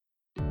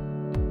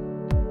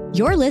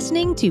You're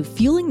listening to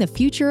Fueling the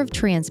Future of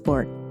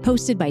Transport,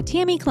 hosted by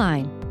Tammy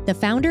Klein, the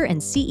founder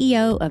and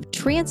CEO of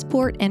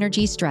Transport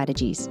Energy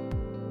Strategies.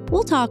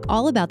 We'll talk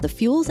all about the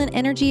fuels and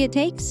energy it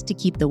takes to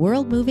keep the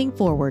world moving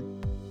forward.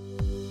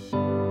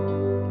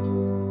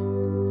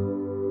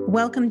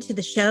 Welcome to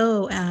the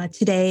show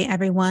today,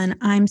 everyone.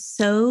 I'm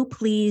so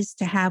pleased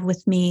to have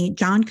with me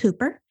John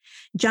Cooper.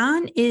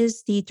 John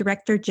is the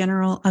Director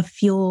General of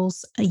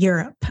Fuels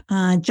Europe.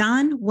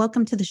 John,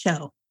 welcome to the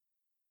show.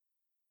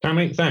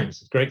 Tammy,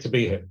 thanks. It's great to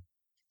be here.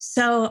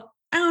 So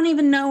I don't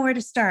even know where to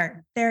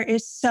start. There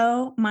is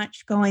so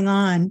much going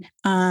on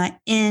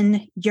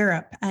in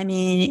Europe. I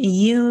mean,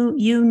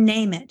 you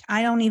name it.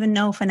 I don't even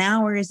know if an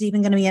hour is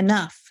even going to be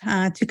enough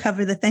to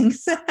cover the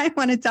things that I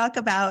want to talk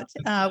about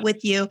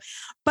with you.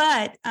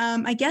 But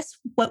I guess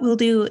what we'll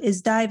do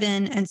is dive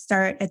in and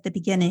start at the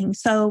beginning.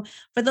 So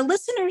for the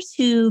listeners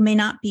who may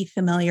not be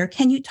familiar,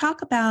 can you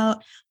talk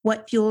about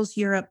what Fuels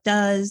Europe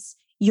does,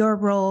 your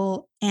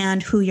role,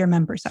 and who your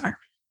members are?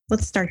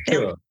 Let's start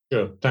there.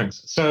 Sure,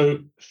 thanks. So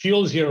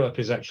Fuels Europe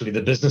is actually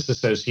the business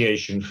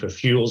association for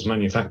fuels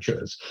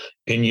manufacturers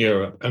in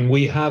Europe. And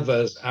we have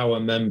as our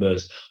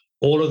members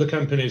all of the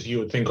companies you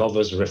would think of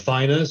as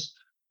refiners,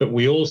 but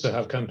we also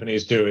have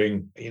companies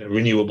doing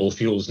renewable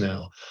fuels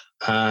now.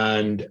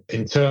 And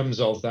in terms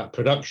of that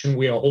production,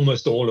 we are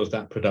almost all of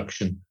that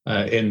production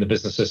in the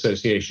business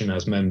association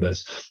as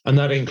members. And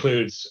that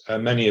includes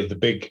many of the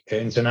big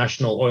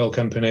international oil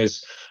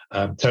companies,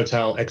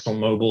 Total,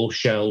 ExxonMobil,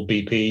 Shell,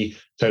 BP,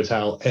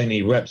 Total,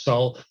 Eni,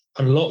 Repsol,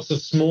 and lots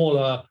of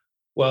smaller,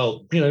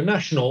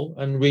 national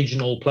and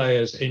regional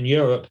players in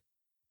Europe,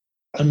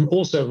 and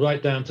also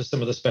right down to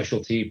some of the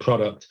specialty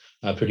product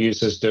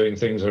producers doing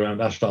things around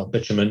asphalt,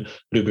 bitumen,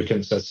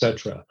 lubricants,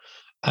 etc.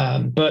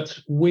 But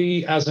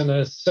we, as an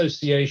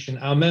association,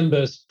 our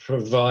members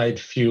provide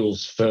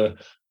fuels for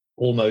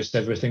almost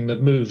everything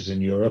that moves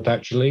in Europe,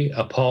 actually,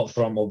 apart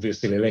from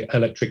obviously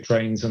electric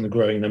trains and the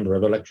growing number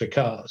of electric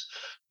cars.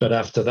 But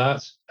after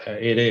that,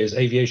 it is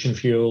aviation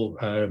fuel,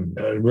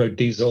 road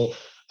diesel,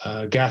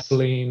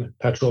 gasoline,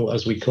 petrol,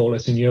 as we call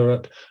it in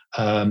Europe,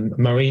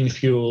 marine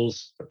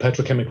fuels,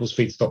 petrochemicals,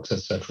 feedstocks,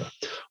 etc.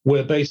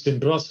 We're based in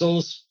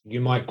Brussels.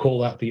 You might call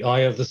that the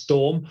eye of the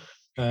storm.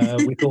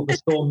 We thought the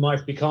storm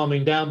might be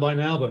calming down by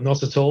now, but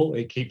not at all.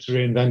 It keeps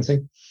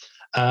reinventing.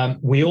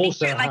 We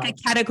also like a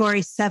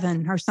category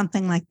 7 or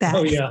something like that.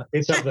 Oh yeah,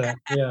 it's up there.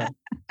 Yeah.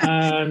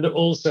 And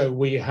also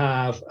we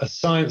have a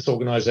science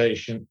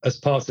organization as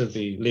part of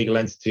the legal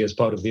entity, as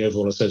part of the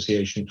overall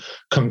association,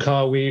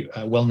 Konkawi,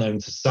 well known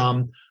to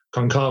some.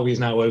 Konkawi is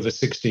now over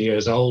 60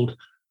 years old,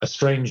 a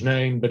strange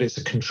name, but it's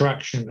a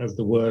contraction of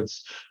the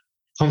words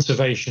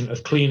conservation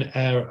of clean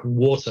air and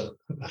water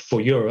for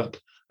Europe,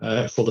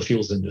 for the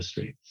fuels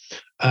industry.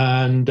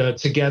 And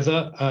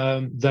together,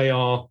 they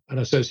are an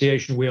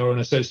association. We are an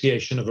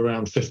association of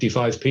around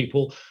 55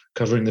 people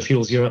covering the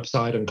Fuels Europe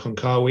side and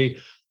Konkawi.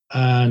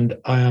 And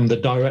I am the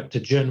Director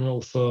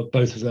General for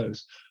both of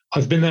those.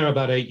 I've been there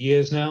about 8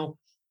 years now.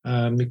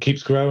 It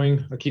keeps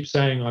growing. I keep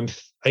saying I'm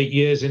 8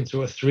 years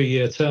into a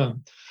 3-year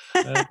term.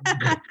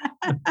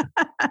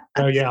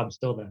 So yeah, I'm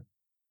still there.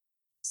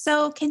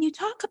 So can you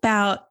talk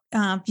about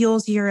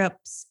Fuels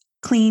Europe's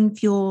Clean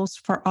Fuels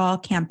for All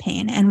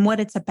campaign and what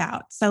it's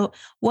about? So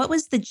what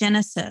was the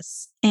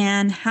genesis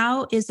and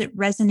how is it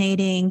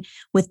resonating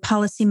with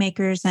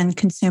policymakers and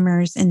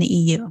consumers in the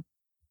EU?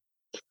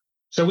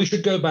 So we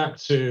should go back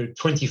to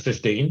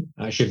 2015,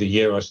 actually the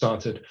year I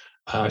started.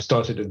 I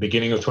started at the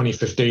beginning of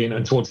 2015,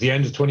 and towards the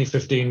end of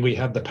 2015, we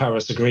had the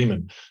Paris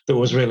Agreement that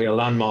was really a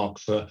landmark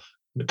for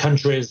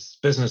countries,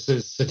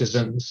 businesses,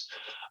 citizens.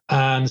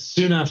 And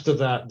soon after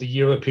that, the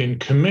European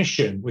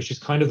Commission, which is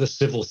kind of the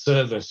civil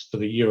service for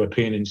the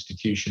European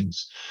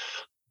institutions,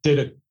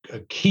 did a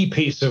key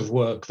piece of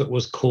work that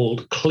was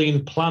called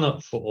Clean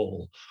Planet for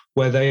All,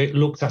 where they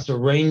looked at a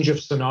range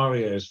of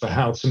scenarios for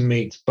how to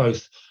meet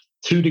both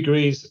 2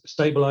 degrees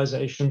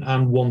stabilization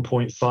and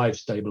 1.5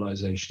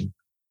 stabilization.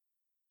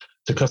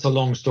 To cut a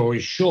long story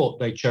short,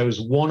 they chose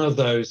one of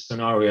those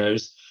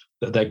scenarios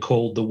that they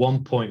called the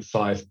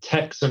 1.5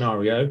 tech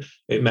scenario.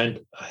 It meant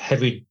a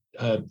heavy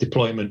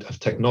deployment of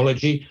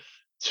technology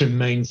to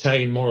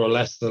maintain more or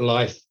less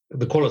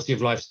the quality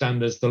of life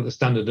standards, the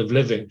standard of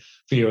living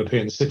for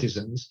European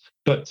citizens,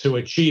 but to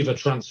achieve a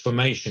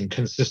transformation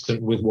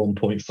consistent with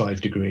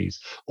 1.5 degrees,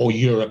 or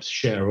Europe's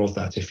share of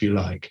that, if you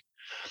like.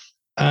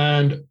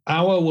 And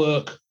our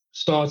work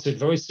started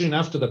very soon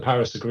after the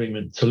Paris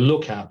Agreement to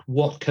look at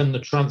what can the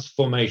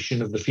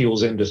transformation of the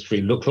fuels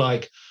industry look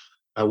like,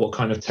 what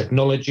kind of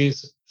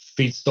technologies,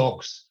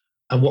 feedstocks,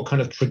 and what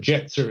kind of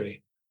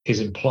trajectory is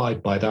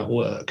implied by that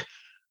work.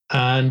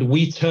 And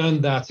we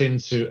turned that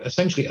into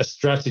essentially a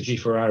strategy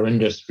for our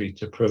industry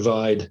to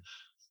provide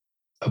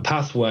a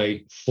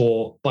pathway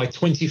for, by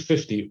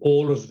 2050,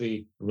 all of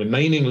the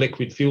remaining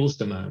liquid fuels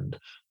demand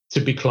to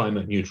be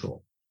climate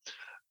neutral.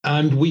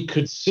 And we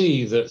could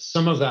see that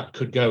some of that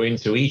could go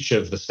into each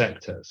of the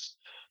sectors.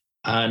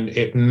 And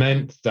it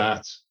meant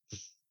that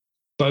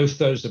both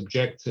those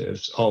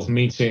objectives of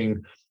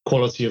meeting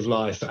quality of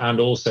life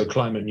and also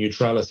climate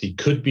neutrality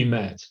could be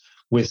met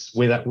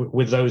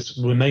with those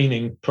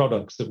remaining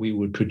products that we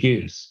would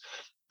produce.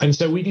 And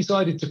so we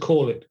decided to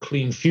call it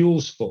Clean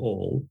Fuels for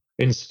All,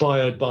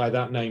 inspired by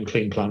that name,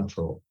 Clean Planet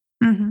for All.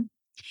 Mm-hmm.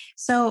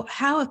 So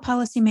how have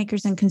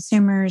policymakers and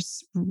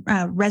consumers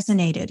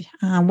resonated?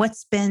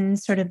 What's been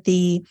sort of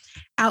the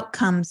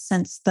outcome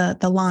since the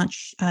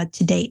launch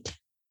to date?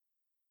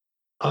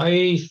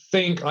 I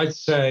think I'd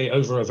say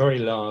over a very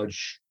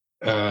large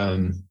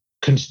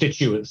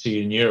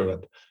constituency in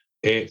Europe,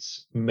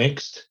 it's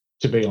mixed,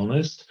 to be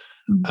honest.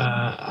 Mm-hmm.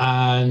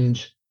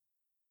 And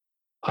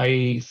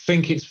I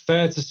think it's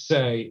fair to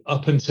say,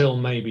 up until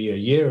maybe a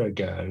year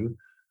ago,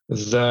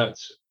 that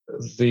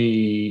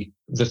the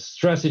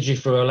strategy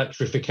for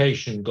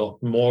electrification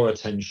got more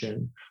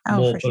attention,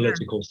 more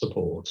political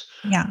support.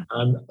 Yeah.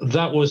 And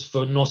that was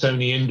for not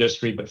only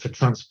industry, but for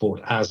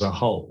transport as a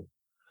whole.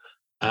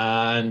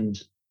 And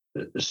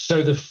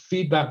so the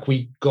feedback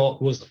we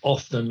got was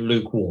often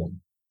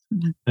lukewarm.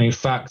 Mm-hmm. And in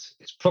fact,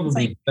 it's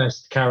probably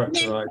best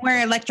characterized.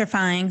 We're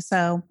electrifying,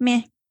 so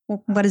meh.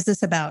 What is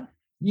this about?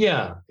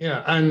 Yeah.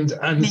 And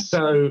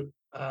so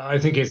I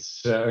think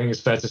it's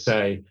fair to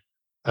say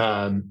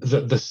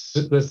that the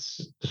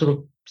sort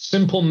of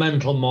simple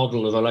mental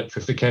model of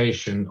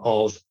electrification,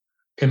 of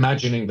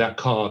imagining that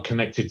car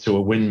connected to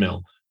a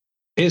windmill,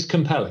 is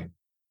compelling.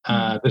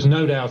 There's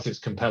no doubt it's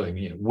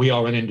compelling. We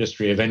are an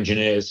industry of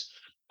engineers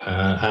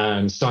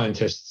and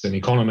scientists and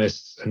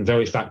economists and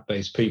very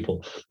fact-based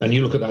people. And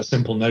you look at that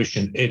simple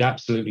notion, it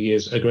absolutely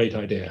is a great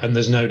idea. And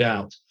there's no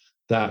doubt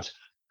that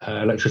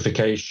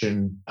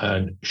electrification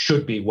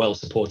should be well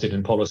supported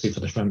in policy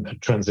for the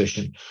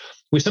transition.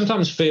 We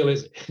sometimes feel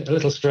it's a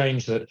little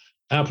strange that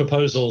our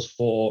proposals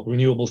for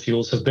renewable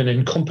fuels have been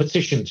in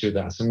competition to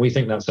that, and we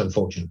think that's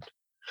unfortunate.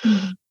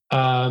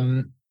 Mm-hmm.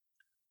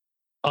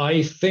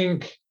 I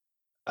think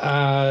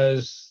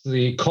as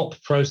the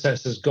COP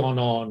process has gone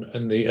on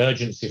and the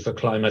urgency for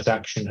climate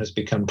action has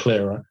become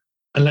clearer,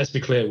 and let's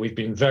be clear, we've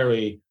been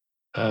very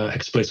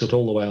explicit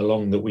all the way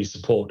along that we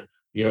support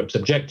Europe's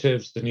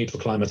objectives, the need for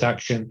climate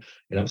action.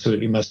 It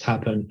absolutely must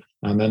happen.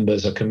 Our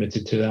members are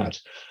committed to that.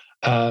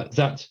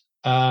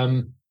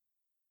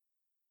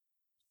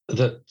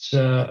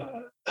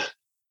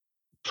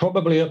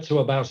 Probably up to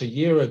about a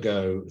year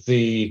ago,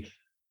 the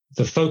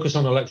focus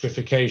on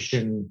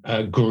electrification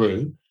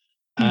grew,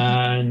 mm-hmm.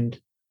 and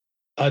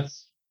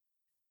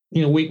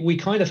we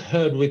kind of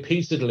heard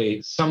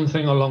repeatedly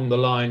something along the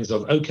lines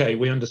of, okay,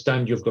 we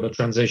understand you've got a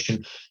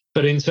transition,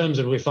 but in terms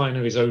of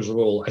refineries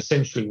overall,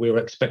 essentially, we're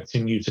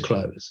expecting you to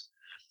close.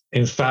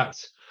 In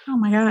fact, oh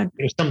my God,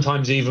 it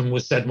sometimes even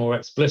was said more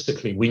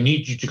explicitly, we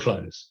need you to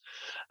close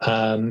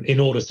in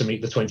order to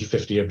meet the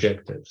 2050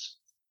 objectives.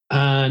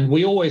 And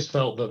we always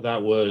felt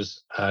that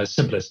was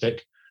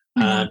simplistic,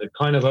 mm-hmm. and it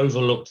kind of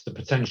overlooked the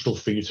potential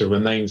for you to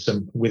remain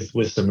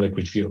with some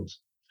liquid fuels.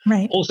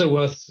 Right. Also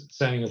worth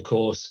saying, of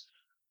course,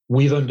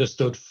 we've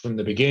understood from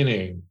the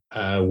beginning,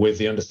 with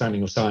the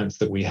understanding of science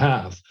that we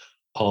have,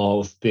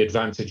 of the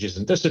advantages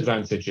and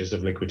disadvantages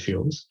of liquid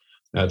fuels.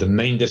 The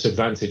main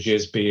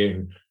disadvantages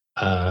being,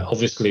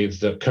 obviously,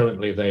 that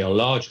currently they are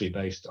largely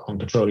based on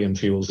petroleum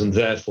fuels, and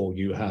therefore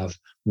you have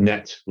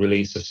net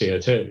release of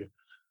CO2.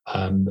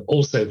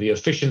 Also, the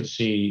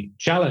efficiency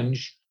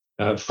challenge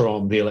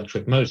from the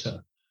electric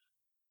motor.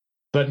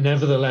 But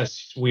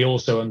nevertheless, we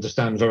also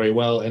understand very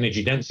well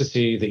energy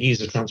density, the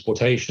ease of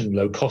transportation,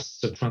 low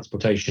costs of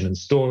transportation and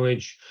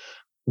storage,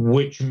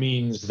 which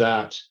means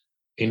that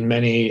in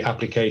many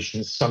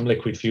applications, some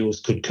liquid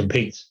fuels could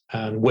compete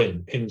and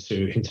win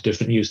into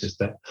different uses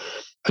there.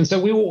 And so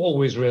we were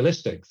always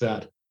realistic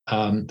that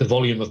the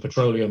volume of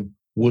petroleum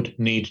would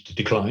need to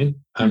decline,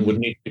 and mm-hmm. would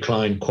need to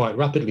decline quite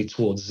rapidly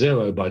towards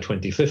zero by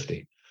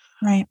 2050.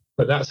 Right.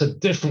 But that's a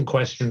different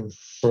question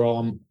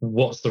from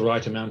what's the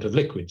right amount of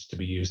liquids to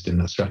be used in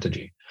that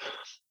strategy.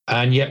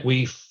 And yet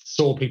we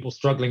saw people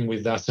struggling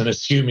with that and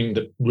assuming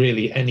that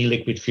really any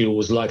liquid fuel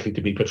was likely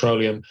to be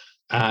petroleum.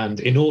 And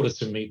in order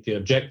to meet the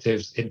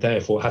objectives, it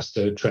therefore has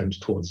to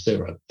trend towards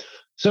zero.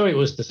 So it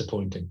was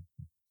disappointing.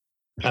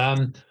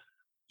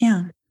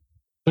 Yeah.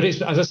 But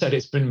as I said,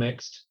 it's been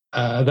mixed.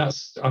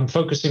 I'm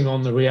focusing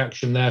on the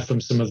reaction there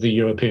from some of the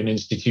European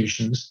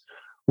institutions.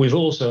 We've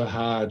also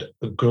had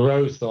a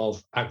growth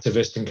of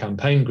activist and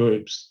campaign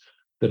groups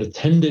that have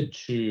tended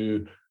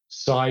to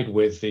side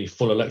with the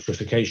full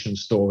electrification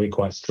story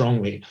quite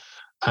strongly.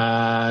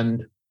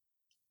 And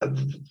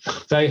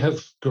they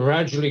have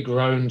gradually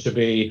grown to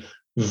be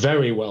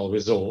very well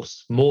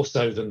resourced, more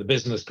so than the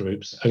business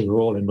groups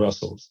overall in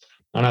Brussels.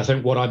 And I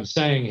think what I'm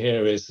saying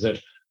here is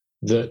that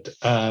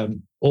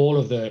all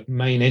of the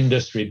main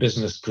industry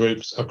business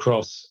groups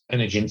across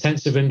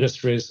energy-intensive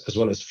industries, as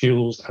well as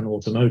fuels and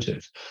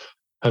automotive,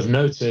 have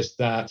noticed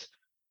that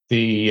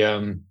the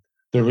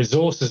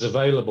resources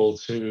available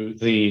to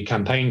the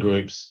campaign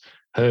groups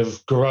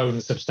have grown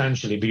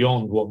substantially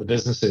beyond what the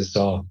businesses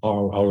are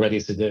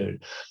ready to do.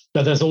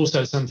 But there's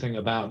also something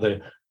about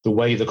the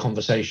way the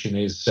conversation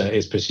is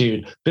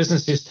pursued.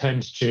 Businesses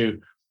tend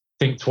to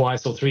think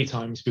twice or three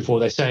times before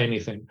they say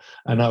anything,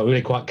 and are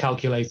really quite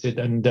calculated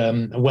and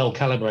well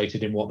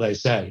calibrated in what they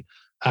say.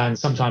 And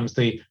sometimes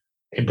the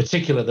in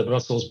particular, the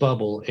Brussels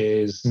bubble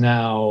is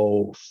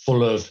now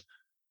full of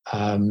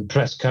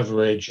press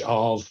coverage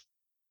of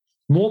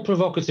more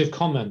provocative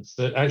comments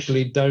that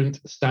actually don't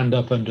stand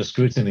up under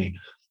scrutiny.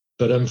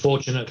 But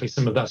unfortunately,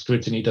 some of that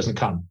scrutiny doesn't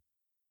come.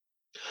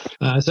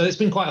 So it's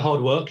been quite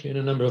hard work in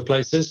a number of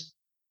places.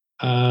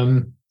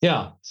 So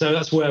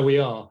that's where we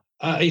are.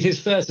 It is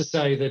fair to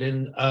say that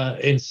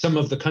in some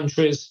of the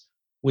countries,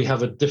 we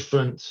have a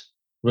different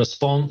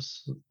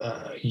response.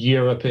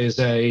 Europe is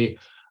a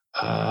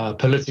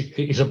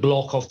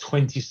bloc of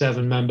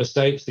 27 member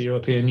states, the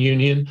European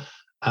Union,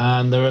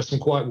 and there are some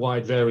quite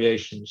wide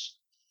variations.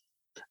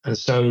 And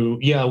so,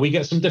 we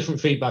get some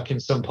different feedback in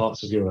some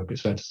parts of Europe,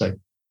 it's fair to say.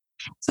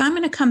 So I'm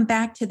going to come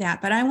back to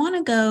that, but I want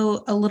to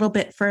go a little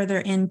bit further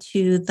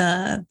into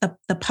the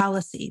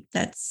policies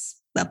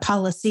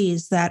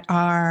that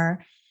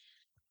are,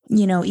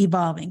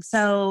 evolving.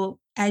 So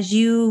as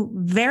you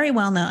very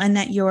well know, and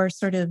that you're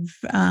sort of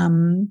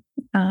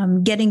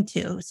getting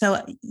to,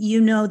 so you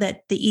know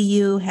that the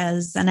EU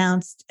has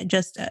announced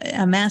just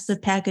a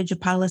massive package of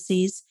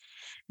policies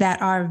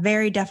that are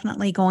very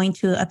definitely going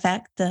to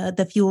affect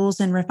the fuels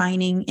and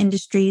refining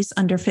industries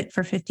under Fit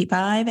for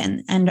 55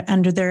 and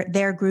under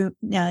their group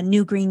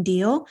new Green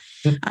Deal.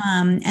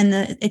 And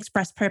the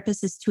express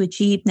purpose is to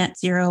achieve net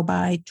zero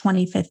by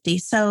 2050.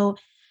 So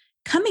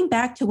coming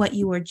back to what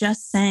you were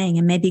just saying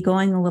and maybe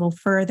going a little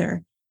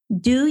further,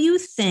 do you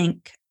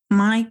think,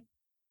 my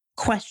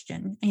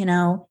question,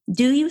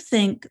 do you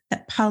think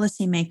that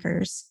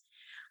policymakers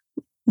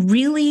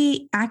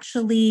really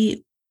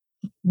actually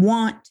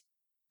want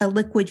a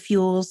liquid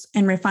fuels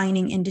and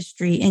refining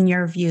industry, in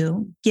your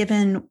view,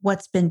 given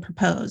what's been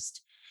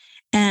proposed?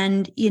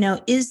 And,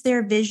 is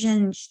their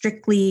vision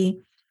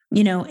strictly,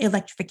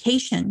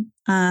 electrification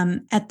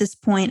at this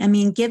point? I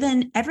mean,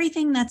 given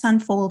everything that's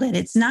unfolded,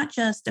 it's not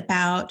just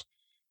about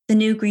the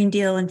new Green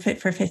Deal and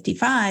Fit for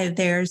 55.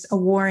 There's a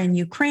war in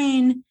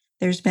Ukraine.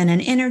 There's been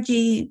an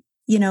energy,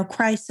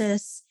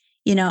 crisis.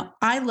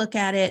 I look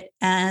at it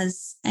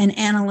as an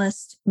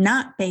analyst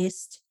not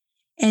based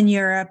in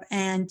Europe.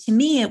 And to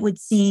me, it would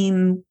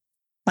seem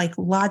like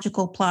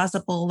logical,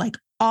 plausible, like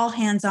all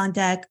hands on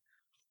deck,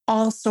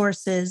 all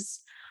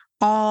sources,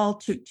 all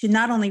to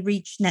not only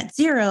reach net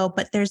zero,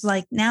 but there's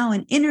like now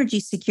an energy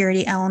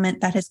security element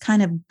that has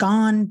kind of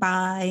gone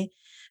by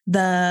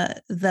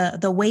the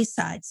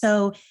wayside.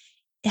 So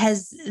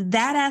has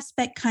that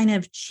aspect kind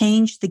of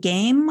changed the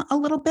game a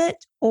little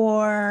bit,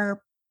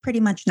 or pretty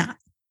much not?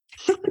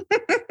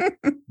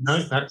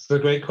 No, that's the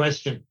great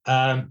question.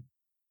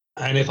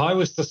 And if I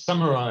was to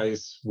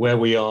summarize where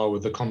we are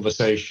with the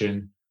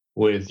conversation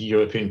with the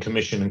European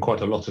Commission and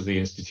quite a lot of the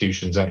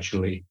institutions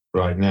actually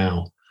right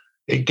now,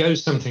 it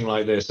goes something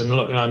like this. And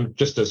look, I'm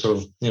just a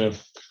sort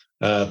of,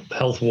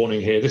 health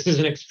warning here. This is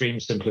an extreme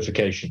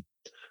simplification.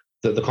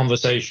 That the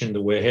conversation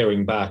that we're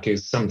hearing back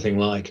is something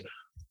like,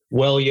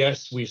 well,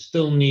 yes, we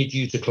still need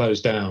you to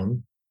close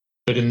down,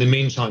 but in the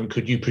meantime,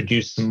 could you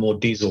produce some more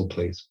diesel,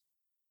 please?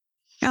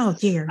 Oh,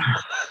 dear.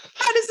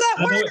 How does that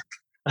work?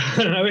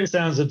 I know it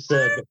sounds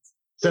absurd.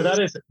 So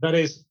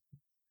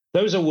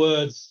those are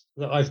words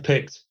that I've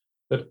picked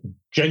that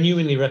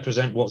genuinely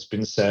represent what's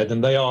been said,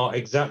 and they are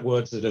exact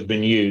words that have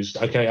been used.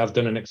 Okay, I've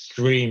done an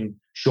extreme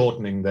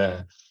shortening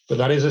there, but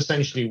that is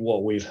essentially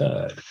what we've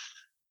heard.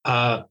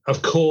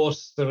 Of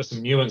course, there are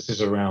some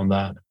nuances around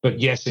that, but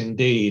yes,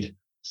 indeed,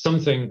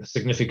 something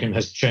significant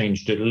has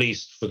changed, at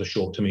least for the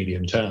short to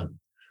medium term.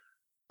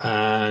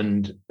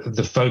 And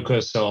the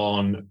focus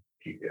on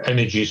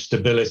energy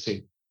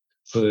stability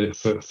for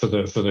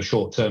the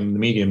short term, the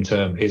medium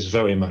term is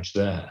very much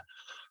there.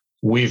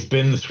 We've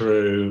been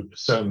through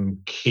some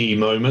key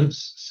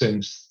moments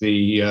since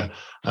the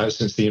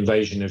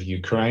invasion of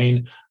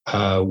Ukraine.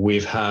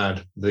 We've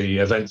had the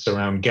events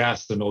around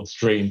gas, the Nord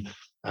Stream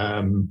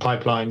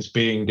pipelines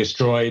being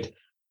destroyed,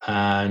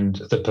 and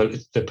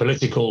the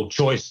political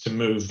choice to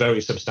move very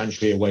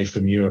substantially away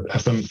from Europe,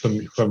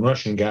 from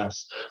Russian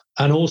gas,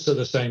 and also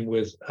the same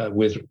with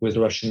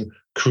Russian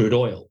crude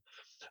oil.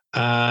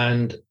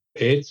 And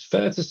it's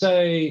fair to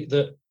say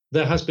that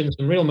there has been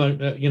some real,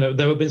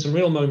 there have been some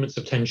real moments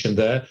of tension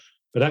there.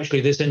 But actually,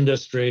 this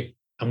industry,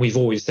 and we've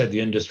always said the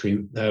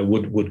industry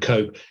would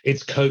cope.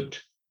 It's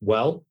coped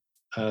well.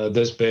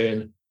 There's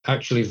been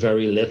actually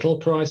very little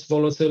price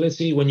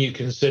volatility when you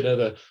consider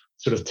the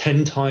sort of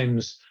 10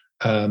 times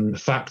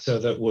factor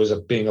that was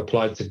being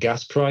applied to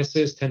gas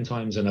prices, 10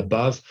 times and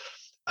above.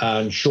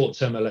 And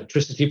short-term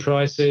electricity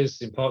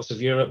prices in parts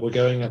of Europe were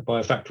going up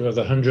by a factor of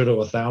 100 or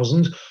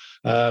 1,000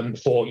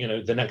 for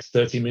the next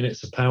 30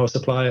 minutes of power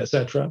supply,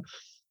 etc.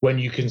 When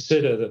you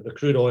consider that the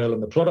crude oil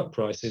and the product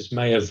prices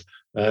may have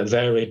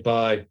varied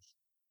by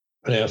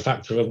a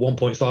factor of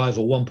 1.5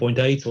 or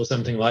 1.8 or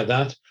something like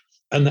that,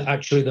 and that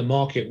actually the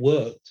market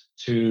worked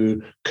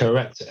to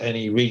correct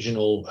any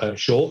regional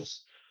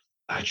shorts.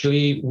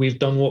 Actually, we've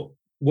done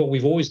what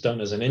we've always done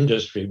as an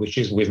industry, which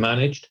is we've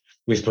managed,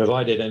 we've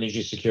provided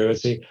energy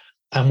security,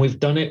 and we've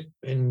done it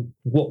in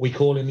what we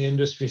call in the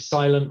industry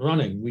silent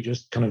running. We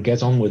just kind of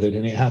get on with it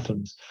and it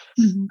happens.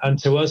 Mm-hmm. And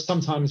to us,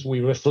 sometimes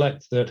we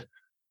reflect that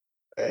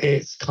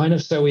it's kind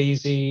of so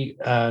easy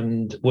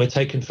and we're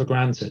taken for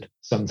granted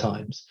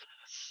sometimes.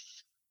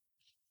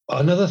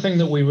 Another thing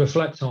that we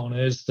reflect on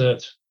is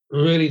that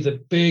really the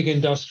big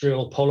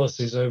industrial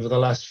policies over the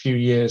last few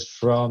years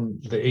from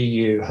the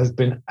EU have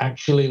been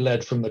actually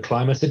led from the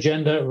climate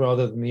agenda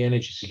rather than the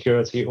energy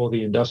security or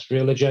the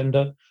industrial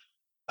agenda.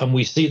 And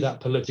we see that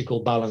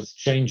political balance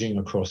changing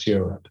across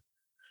Europe.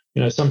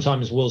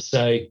 Sometimes we'll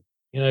say,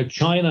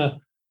 China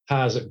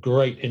has a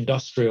great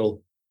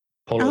industrial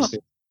policy.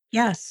 Oh,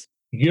 yes.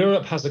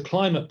 Europe has a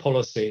climate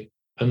policy,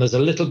 and there's a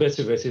little bit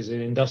of it is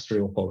in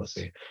industrial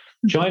policy.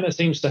 China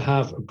seems to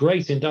have a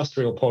great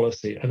industrial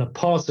policy, and a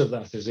part of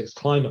that is its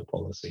climate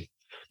policy.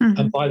 Mm-hmm.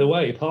 And by the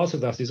way, part of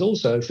that is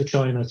also for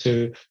China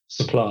to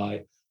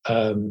supply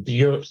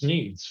Europe's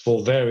needs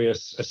for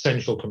various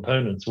essential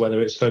components, whether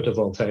it's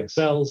photovoltaic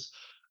cells,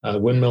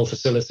 windmill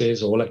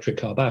facilities, or electric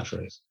car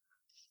batteries.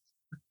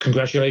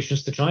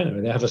 Congratulations to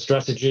China. They have a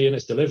strategy and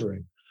it's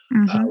delivering.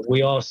 Mm-hmm.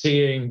 We are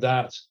seeing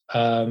that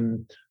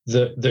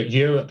that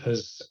Europe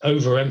has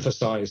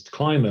overemphasized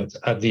climate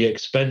at the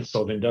expense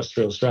of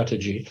industrial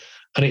strategy.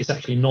 And it's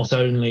actually not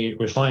only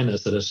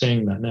refiners that are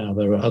seeing that now.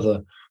 There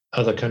are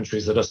other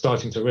countries that are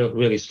starting to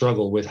really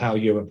struggle with how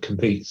Europe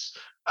competes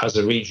as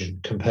a region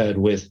compared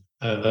with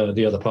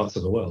the other parts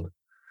of the world.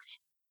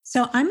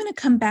 So I'm going to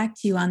come back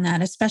to you on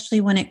that, especially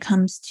when it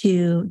comes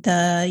to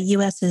the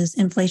U.S.'s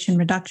Inflation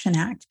Reduction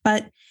Act.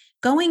 But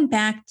going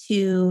back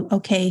to,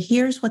 okay,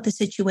 here's what the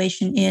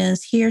situation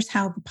is. Here's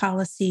how the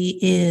policy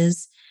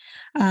is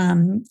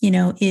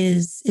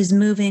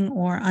moving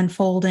or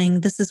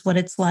unfolding. This is what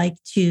it's like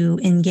to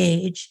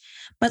engage.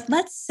 But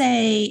let's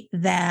say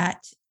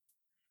that,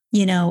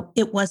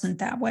 it wasn't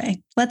that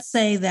way. Let's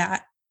say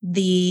that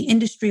the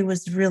industry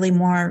was really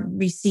more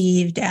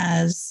received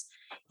as,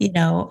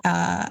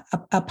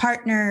 a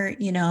partner,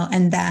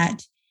 and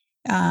that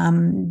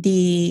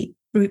the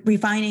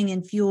refining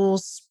and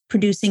fuels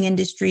producing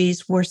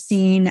industries were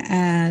seen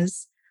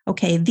as,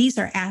 okay, these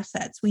are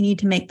assets. We need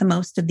to make the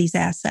most of these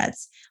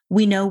assets.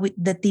 We know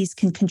that these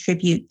can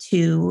contribute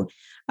to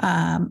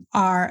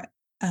our,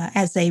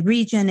 as a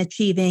region,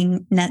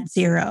 achieving net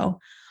zero.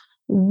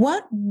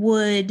 What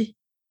would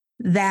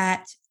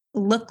that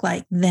look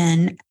like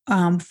then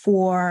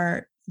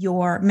for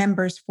your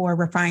members, for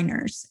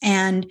refiners?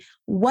 And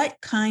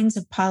what kinds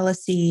of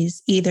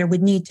policies either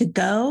would need to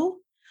go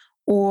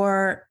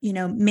or,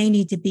 may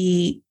need to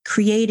be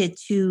created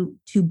to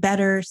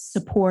better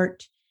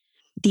support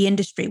the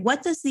industry?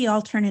 What does the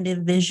alternative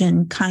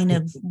vision kind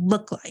of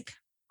look like?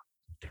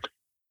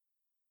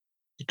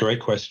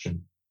 Great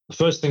question. The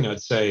first thing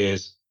I'd say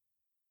is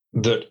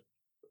that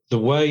the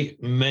way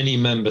many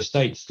member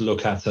states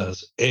look at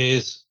us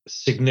is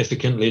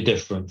significantly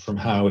different from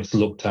how it's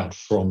looked at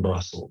from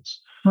Brussels.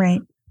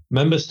 Right.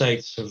 Member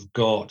states have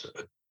got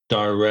a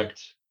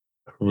direct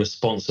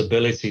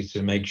responsibility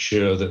to make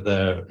sure that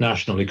their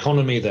national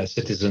economy, their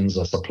citizens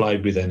are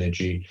supplied with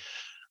energy,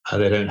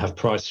 and they don't have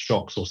price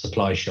shocks or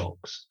supply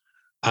shocks.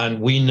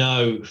 And we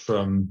know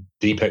from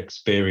deep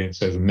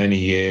experience over many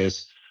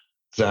years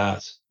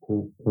that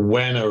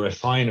when a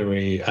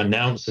refinery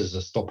announces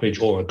a stoppage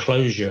or a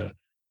closure,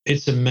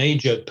 it's a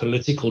major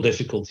political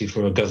difficulty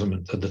for a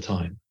government at the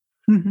time.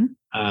 Mm-hmm.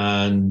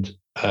 And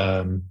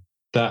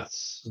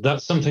that's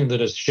something that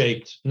has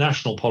shaped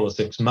national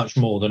politics much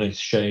more than it's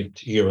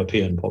shaped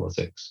European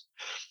politics.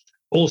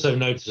 Also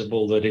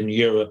noticeable that in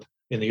Europe,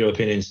 in the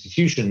European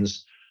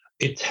institutions,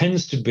 it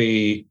tends to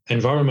be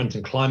environment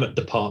and climate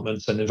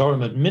departments and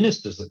environment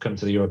ministers that come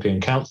to the European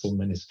Council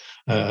meetings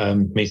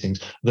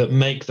that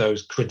make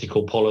those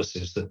critical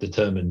policies that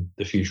determine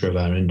the future of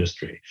our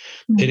industry.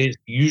 Mm-hmm. It is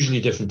usually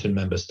different in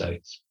member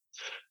states.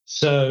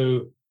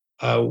 So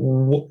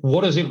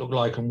what does it look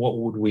like and what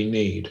would we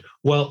need?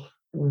 Well,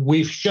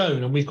 we've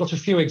shown, and we've got a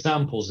few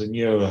examples in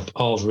Europe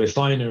of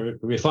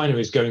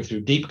refineries going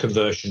through deep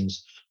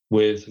conversions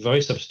with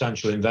very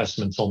substantial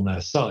investments on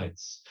their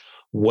sites,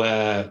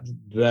 where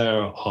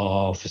there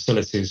are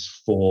facilities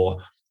for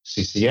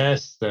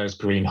CCS, there's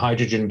green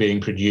hydrogen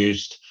being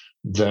produced,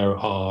 there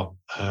are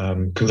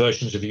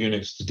conversions of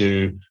units to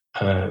do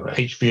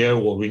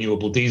HVO or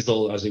renewable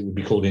diesel, as it would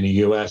be called in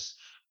the US,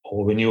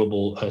 or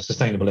renewable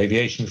sustainable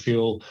aviation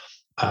fuel.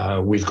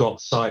 We've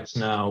got sites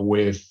now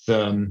with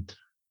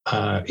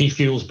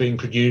e-fuels being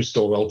produced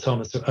or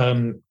alternative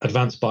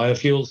advanced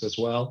biofuels as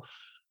well.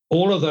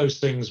 All of those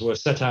things were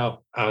set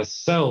out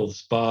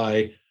ourselves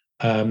by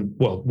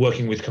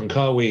working with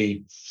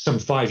Konkawi some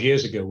 5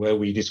 years ago, where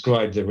we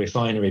described the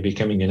refinery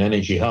becoming an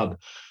energy hub,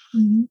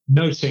 mm-hmm.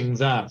 noting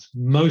that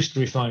most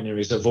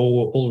refineries have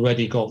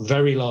already got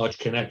very large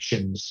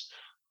connections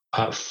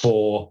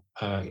for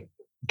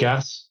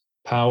gas,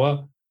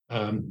 power,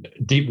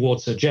 deep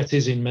water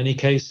jetties in many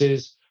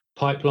cases,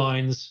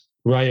 pipelines,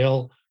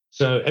 rail.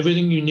 So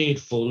everything you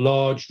need for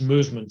large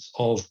movements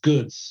of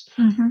goods,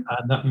 mm-hmm.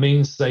 and that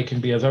means they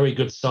can be a very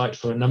good site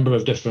for a number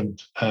of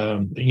different,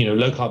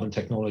 low carbon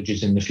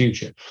technologies in the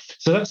future.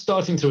 So that's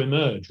starting to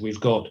emerge. We've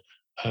got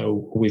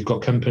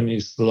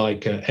companies like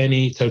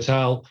Eni,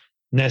 Total,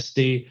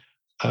 Neste,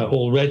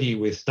 already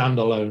with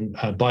standalone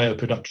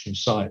bioproduction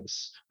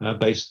sites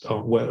based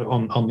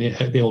on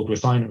the old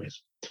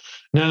refineries.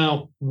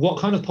 Now, what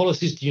kind of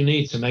policies do you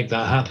need to make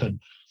that happen?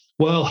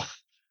 Well,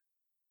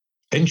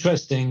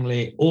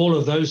 interestingly, all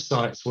of those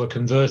sites were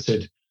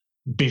converted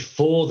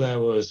before there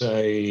was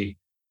a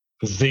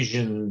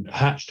vision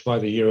hatched by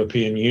the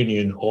European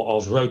Union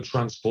of road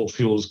transport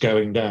fuels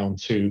going down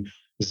to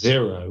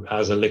zero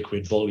as a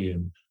liquid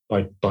volume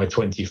by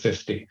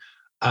 2050.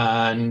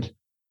 And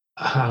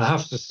I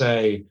have to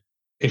say,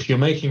 if you're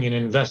making an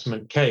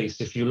investment case,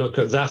 if you look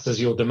at that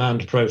as your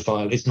demand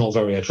profile, it's not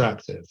very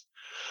attractive.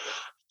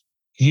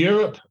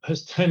 Europe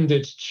has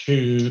tended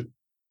to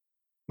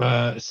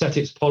set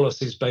its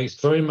policies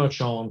based very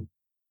much on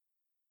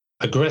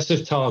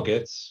aggressive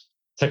targets,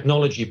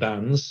 technology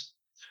bans,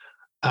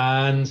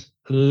 and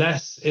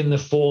less in the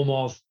form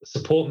of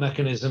support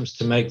mechanisms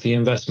to make the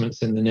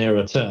investments in the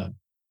nearer term.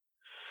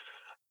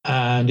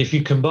 And if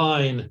you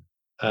combine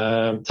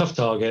tough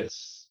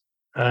targets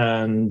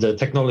and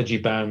technology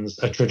bans,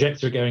 a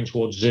trajectory going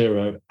towards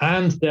zero,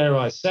 and dare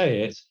I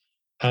say it,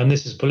 and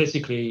this is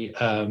politically,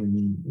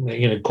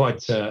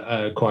 quite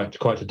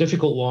a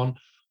difficult one,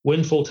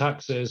 windfall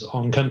taxes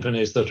on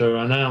companies that are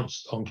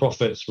announced on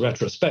profits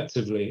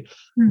retrospectively,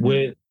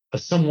 with a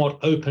somewhat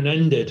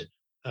open-ended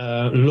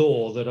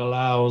law that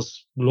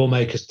allows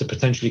lawmakers to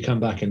potentially come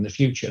back in the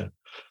future.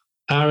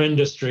 Our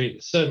industry,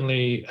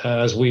 certainly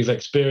as we've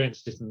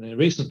experienced it in the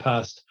recent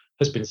past,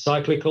 has been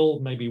cyclical,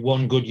 maybe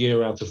one good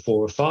year out of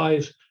 4 or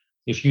 5.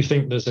 If you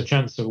think there's a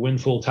chance of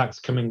windfall tax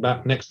coming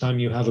back next time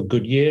you have a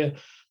good year,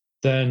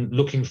 then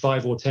looking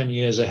 5 or 10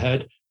 years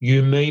ahead,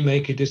 you may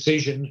make a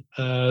decision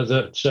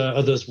that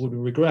others would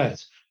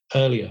regret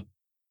earlier.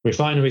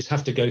 Refineries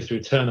have to go through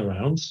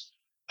turnarounds,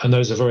 and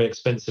those are very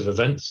expensive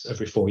events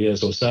every 4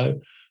 years or so.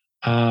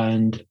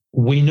 And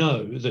we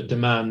know that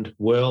demand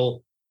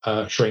will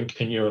shrink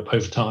in Europe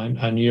over time,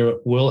 and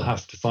Europe will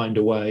have to find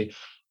a way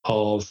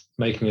of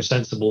making a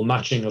sensible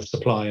matching of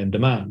supply and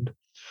demand,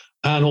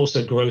 and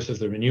also growth of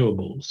the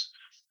renewables.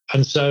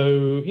 And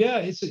so, yeah,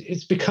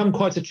 it's become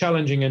quite a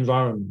challenging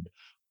environment.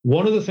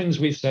 One of the things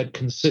we've said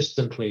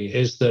consistently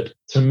is that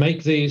to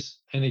make these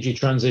energy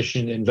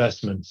transition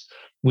investments,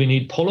 we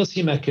need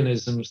policy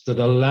mechanisms that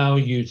allow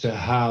you to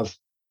have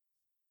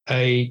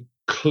a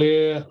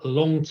clear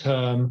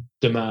long-term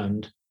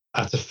demand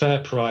at a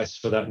fair price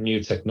for that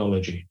new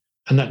technology.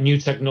 And that new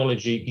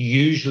technology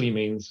usually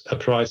means a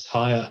price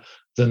higher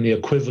than the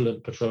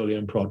equivalent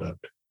petroleum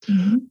product.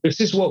 Mm-hmm. This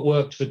is what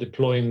worked for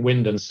deploying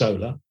wind and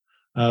solar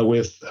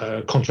with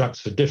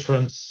contracts for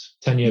difference,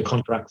 10-year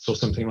contracts or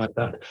something like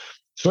that.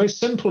 It's very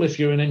simple. If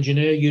you're an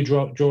engineer, you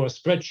draw a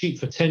spreadsheet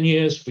for 10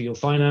 years for your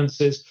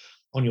finances.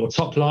 On your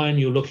top line,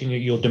 you're looking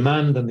at your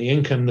demand and the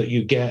income that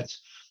you get.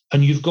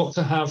 And you've got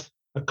to have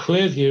a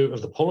clear view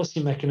of the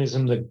policy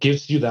mechanism that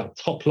gives you that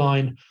top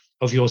line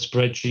of your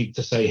spreadsheet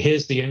to say,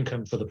 here's the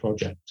income for the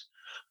project.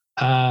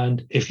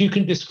 And if you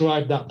can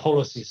describe that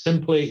policy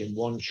simply in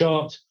one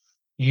chart,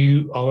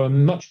 you are a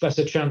much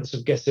better chance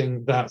of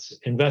getting that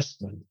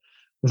investment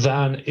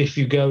than if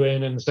you go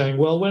in and saying,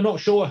 well, we're not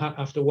sure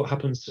after what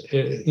happens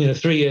 3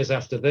 years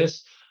after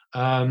this.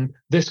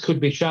 This could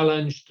be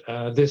challenged.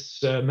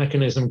 This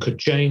mechanism could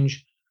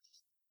change.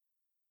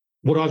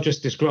 What I've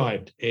just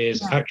described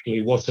is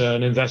actually what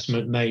an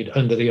investment made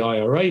under the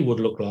IRA would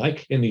look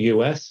like in the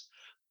US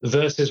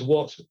versus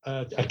what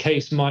a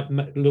case might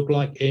look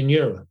like in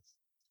Europe.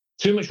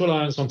 Too much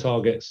reliance on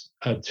targets,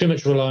 too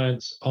much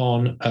reliance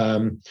on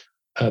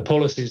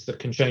policies that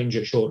can change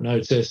at short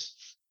notice,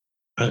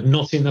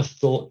 not enough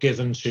thought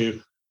given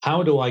to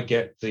how do I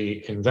get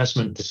the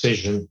investment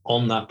decision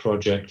on that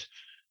project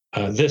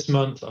this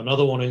month,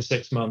 another one in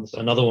 6 months,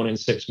 another one in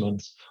 6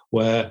 months,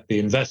 where the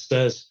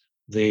investors,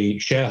 the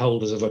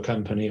shareholders of a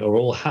company are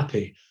all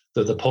happy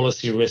that the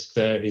policy risk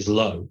there is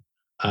low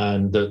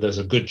and that there's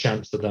a good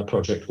chance that that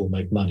project will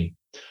make money.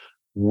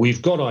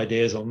 We've got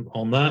ideas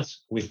on that.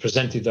 We've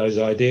presented those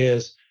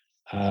ideas.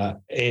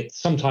 It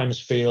sometimes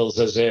feels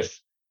as if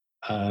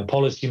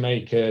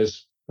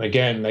policymakers,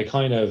 again,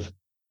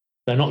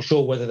 they're not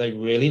sure whether they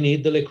really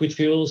need the liquid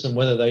fuels and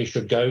whether they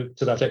should go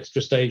to that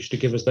extra stage to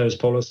give us those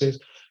policies.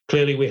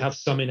 Clearly, we have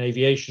some in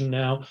aviation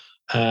now,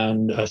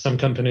 and some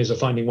companies are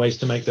finding ways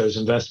to make those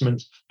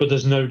investments. But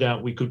there's no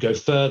doubt we could go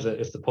further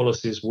if the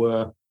policies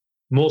were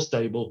more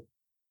stable,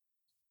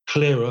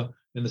 clearer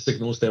in the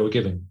signals they were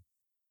giving.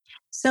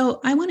 So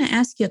I want to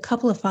ask you a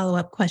couple of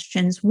follow-up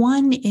questions.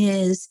 One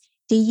is,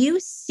 do you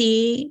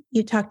see,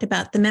 you talked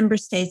about the member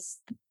states,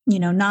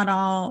 not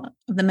all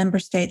of the member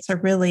states are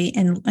really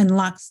in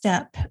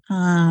lockstep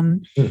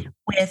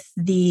with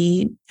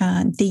the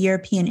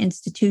European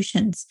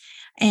institutions.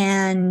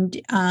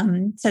 And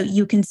so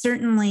you can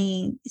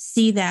certainly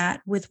see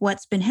that with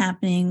what's been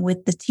happening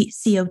with the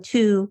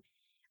CO2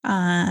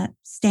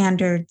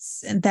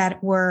 standards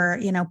that were,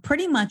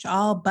 pretty much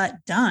all but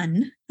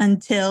done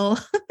until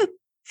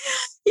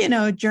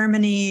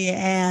Germany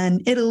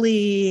and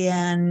Italy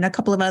and a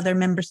couple of other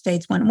member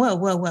states went, whoa,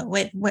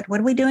 wait, what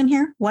are we doing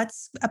here?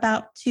 What's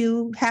about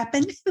to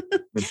happen?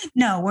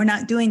 No, we're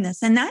not doing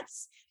this. And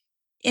that's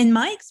in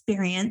my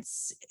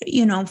experience,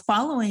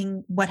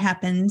 following what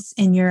happens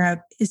in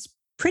Europe is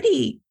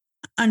pretty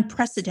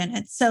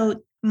unprecedented.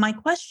 So my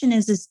question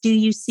is do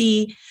you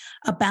see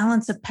a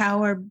balance of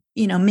power,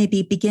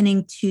 maybe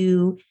beginning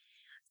to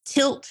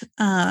tilt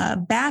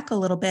back a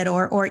little bit,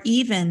 or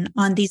even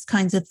on these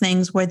kinds of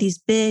things where these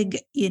big,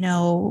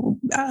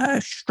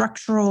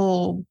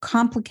 structural,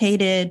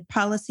 complicated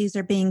policies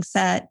are being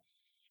set,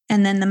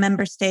 and then the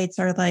member states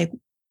are like,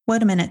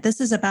 wait a minute, this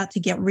is about to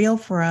get real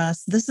for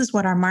us. This is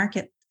what our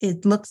market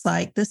it looks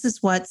like. This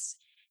is what's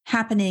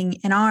happening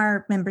in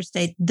our member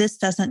state. This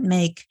doesn't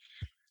make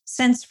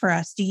sense for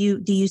us. Do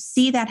you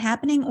see that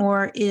happening,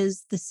 or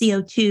is the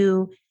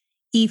CO2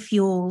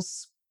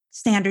 e-fuels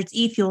standards,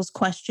 e-fuels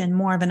question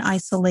more of an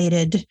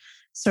isolated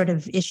sort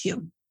of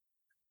issue?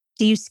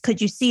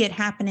 Could you see it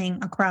happening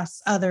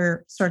across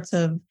other sorts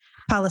of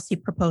policy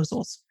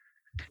proposals?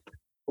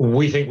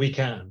 We think we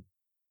can.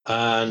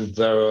 And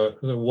there are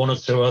one or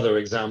two other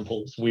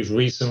examples. We've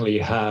recently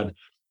had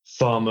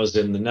farmers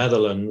in the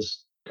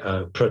Netherlands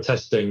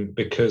protesting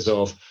because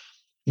of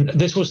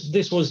this was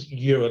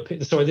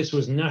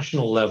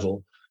national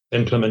level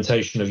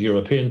implementation of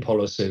European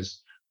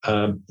policies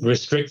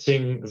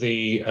restricting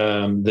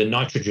the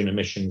nitrogen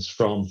emissions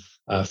from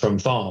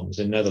farms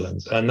in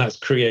Netherlands, and that's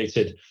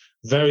created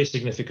very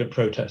significant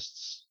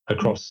protests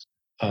across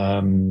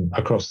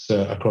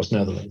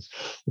Netherlands.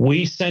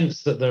 We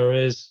sense that there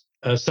is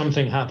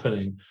something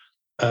happening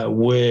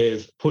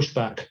with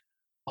pushback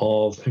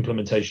of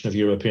implementation of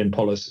European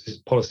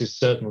policies,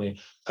 certainly.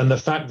 And the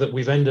fact that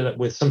we've ended up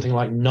with something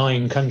like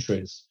 9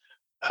 countries,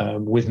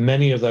 with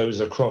many of those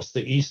across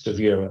the east of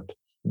Europe,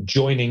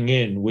 joining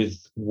in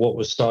with what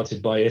was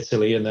started by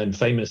Italy and then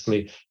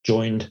famously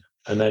joined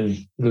and then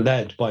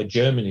led by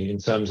Germany in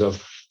terms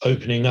of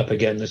opening up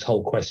again this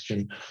whole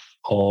question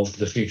of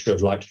the future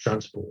of light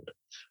transport.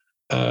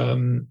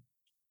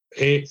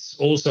 It's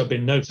also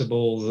been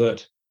notable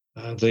that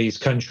these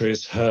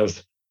countries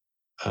have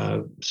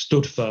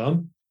stood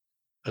firm,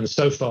 and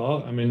so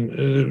far, I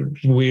mean,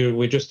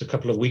 we're just a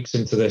couple of weeks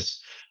into this,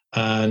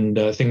 and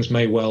things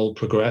may well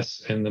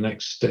progress in the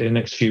next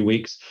few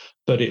weeks.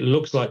 But it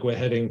looks like we're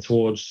heading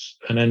towards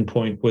an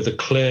endpoint with a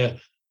clear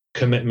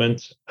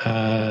commitment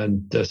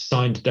and a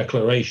signed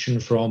declaration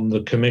from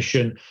the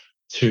Commission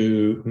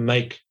to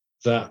make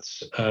that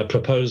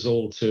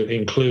proposal to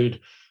include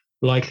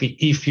likely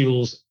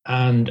e-fuels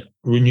and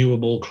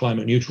renewable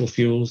climate neutral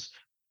fuels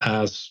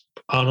as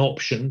an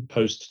option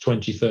post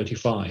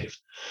 2035.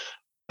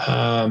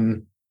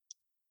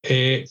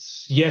 It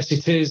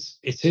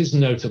is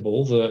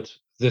notable that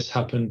this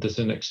happened at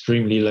an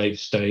extremely late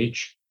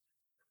stage.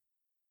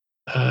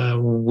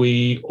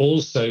 We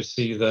also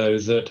see, though,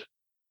 that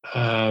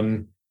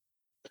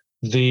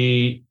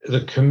the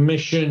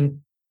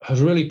Commission has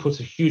really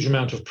put a huge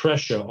amount of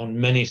pressure on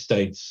many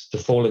states to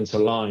fall into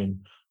line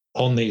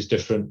on these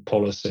different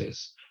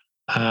policies.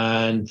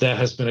 And there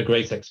has been a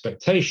great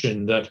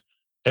expectation that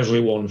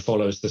everyone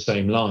follows the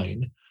same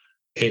line.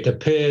 It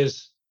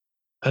appears,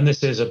 and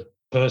this is a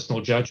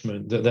personal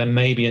judgment, that there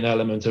may be an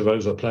element of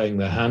overplaying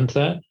their hand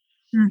there.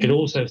 Mm-hmm. It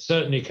also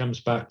certainly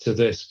comes back to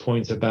this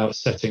point about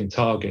setting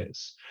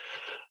targets,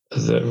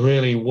 that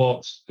really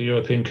what the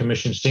European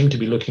Commission seem to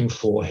be looking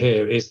for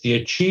here is the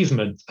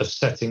achievement of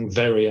setting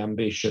very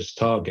ambitious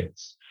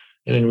targets.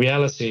 And in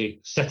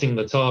reality, setting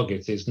the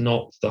target is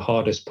not the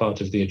hardest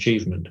part of the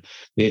achievement.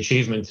 The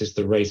achievement is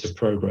the rate of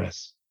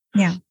progress.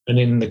 Yeah. And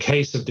in the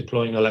case of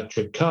deploying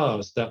electric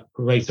cars, that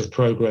rate of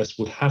progress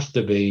would have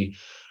to be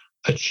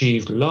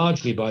achieved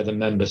largely by the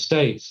member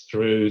states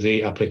through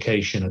the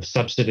application of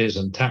subsidies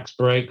and tax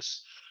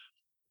breaks,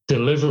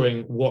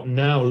 delivering what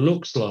now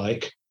looks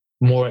like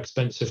more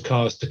expensive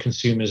cars to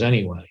consumers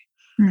anyway.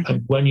 Mm-hmm.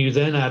 And when you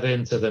then add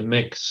into the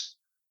mix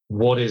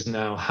what is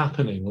now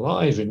happening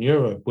live in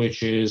Europe,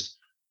 which is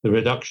the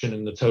reduction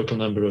in the total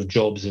number of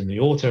jobs in the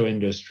auto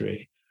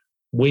industry,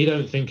 we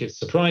don't think it's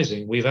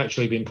surprising. We've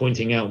actually been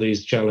pointing out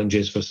these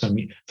challenges for some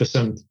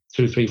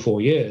 2, 3,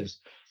 4 years,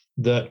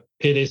 that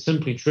it is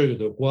simply true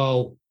that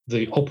while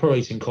the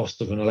operating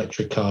cost of an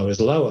electric car is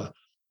lower,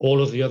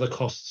 all of the other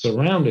costs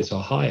around it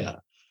are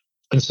higher.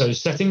 And so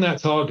setting that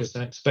target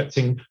and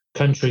expecting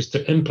countries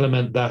to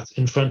implement that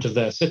in front of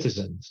their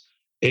citizens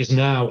is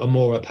now a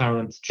more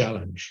apparent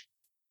challenge.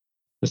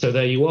 And so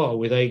there you are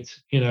with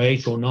 8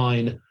 or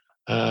 9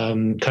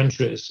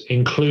 countries,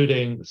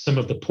 including some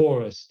of the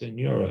poorest in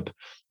Europe,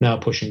 now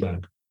pushing back.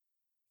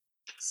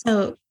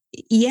 So,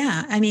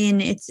 yeah, I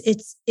mean,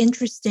 it's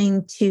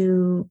interesting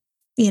to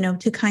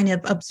kind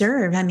of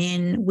observe. I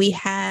mean, we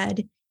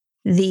had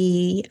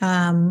the,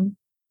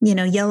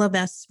 Yellow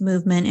Vest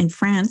movement in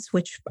France,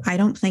 which I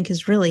don't think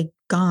has really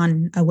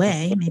gone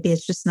away. Maybe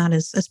it's just not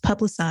as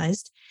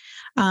publicized.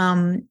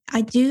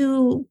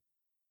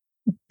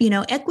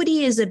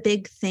 Equity is a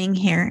big thing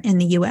here in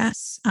the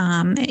U.S.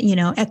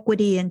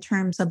 Equity in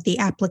terms of the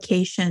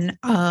application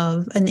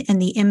of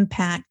and the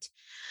impact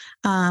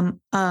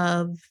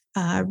of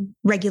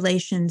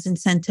regulations,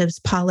 incentives,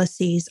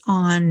 policies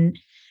on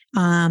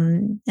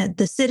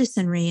the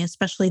citizenry,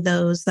 especially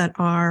those that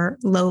are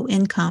low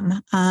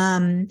income.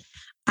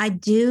 I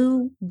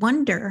do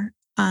wonder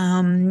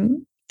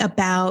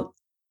about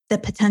the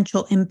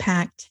potential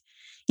impact.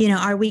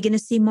 Are we going to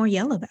see more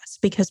yellow vests?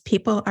 Because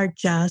people are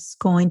just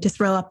going to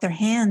throw up their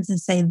hands and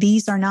say,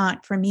 these are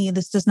not for me.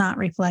 This does not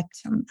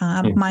reflect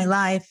my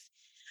life.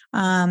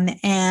 Will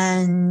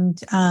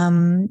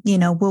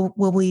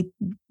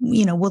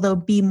there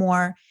be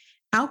more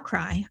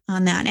outcry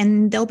on that?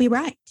 And they'll be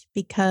right,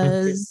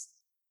 because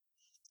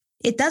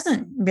it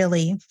doesn't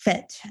really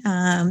fit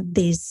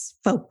these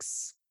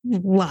folks'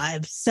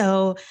 lives.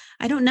 So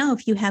I don't know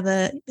if you have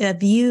a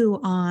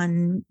view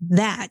on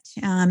that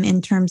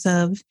in terms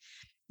of,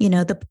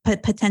 the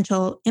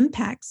potential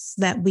impacts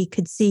that we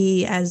could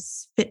see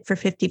as Fit for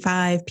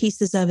 55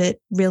 pieces of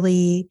it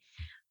really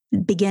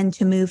begin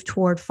to move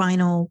toward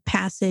final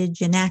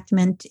passage,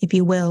 enactment, if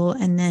you will,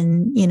 and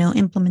then,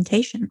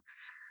 implementation.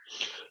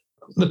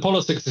 The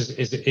politics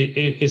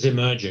is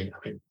emerging.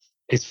 I mean,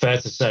 it's fair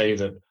to say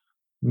that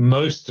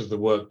most of the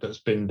work that's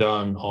been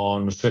done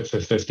on Fit for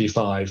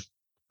 55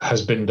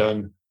 has been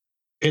done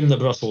in the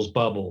Brussels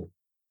bubble,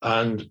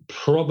 and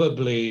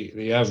probably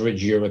the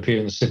average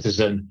European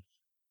citizen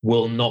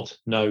will not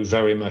know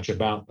very much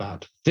about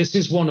that. This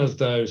is one of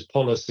those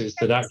policies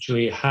that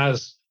actually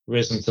has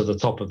risen to the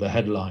top of the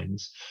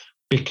headlines,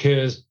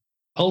 because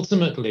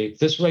ultimately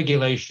this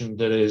regulation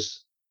that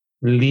is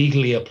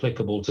legally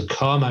applicable to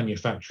car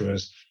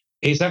manufacturers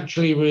is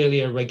actually really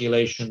a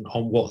regulation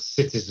on what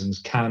citizens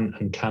can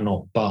and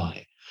cannot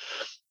buy,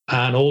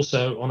 and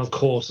also on, of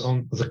course,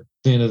 on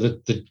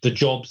the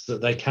jobs that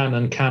they can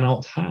and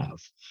cannot have.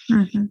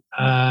 Mm-hmm.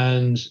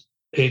 And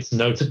it's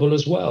notable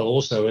as well,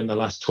 also in the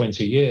last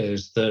 20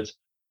 years, that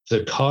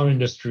the car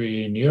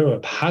industry in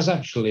Europe has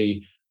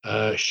actually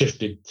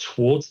shifted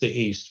towards the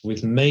east,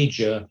 with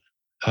major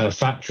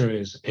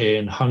factories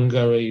in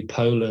Hungary,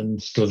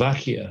 Poland,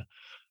 Slovakia,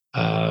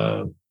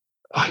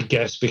 I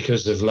guess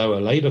because of lower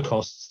labor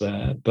costs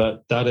there,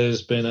 but that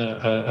has been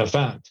a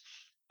fact.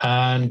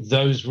 And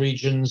those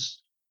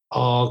regions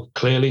are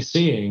clearly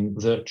seeing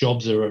that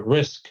jobs are at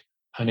risk,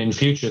 and in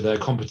future their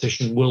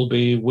competition will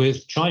be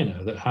with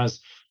China, that has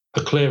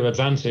a clear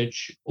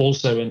advantage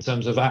also in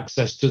terms of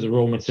access to the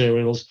raw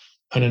materials,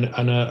 and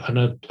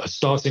a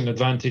starting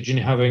advantage in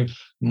having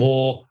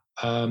more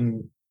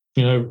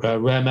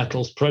rare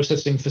metals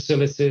processing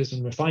facilities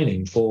and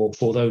refining for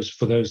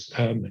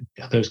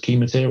those key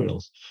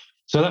materials.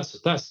 So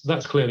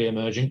that's clearly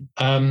emerging.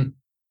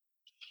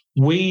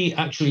 We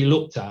actually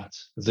looked at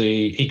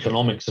the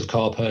economics of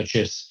car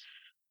purchase.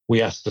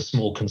 We asked a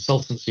small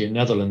consultancy in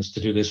Netherlands to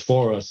do this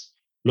for us,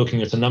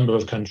 looking at a number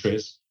of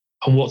countries.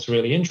 And what's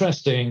really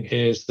interesting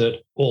is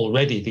that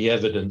already the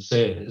evidence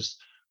is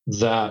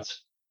that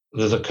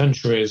the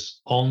countries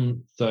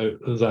on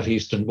that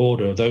eastern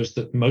border, those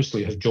that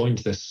mostly have joined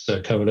this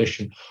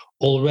coalition,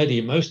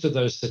 already most of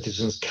those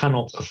citizens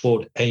cannot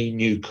afford a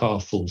new car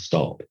full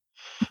stop,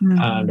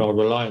 and are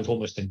reliant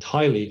almost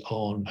entirely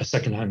on a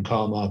second-hand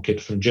car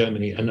market from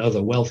Germany and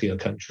other wealthier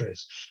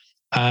countries.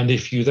 And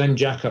if you then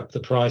jack up the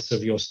price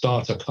of your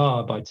starter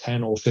car by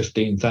 10 or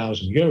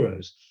 15,000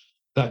 euros,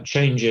 that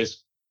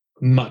changes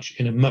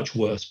in a much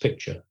worse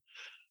picture.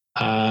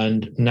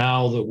 And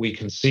now that we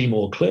can see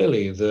more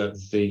clearly that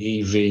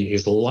the EV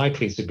is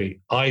likely to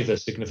be either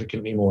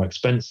significantly more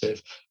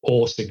expensive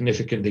or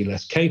significantly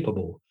less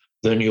capable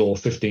than your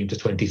 15 to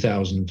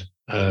 20,000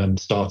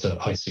 starter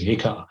ICE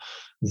car,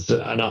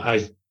 and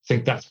I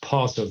think that's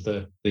part of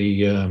the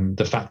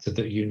factor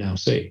that you now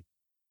see.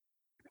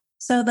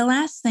 So the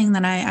last thing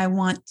that I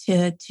want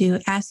to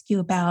ask you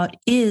about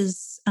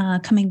is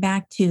coming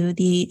back to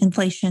the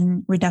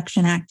Inflation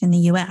Reduction Act in the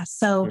U.S.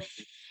 So,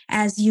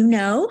 as you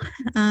know,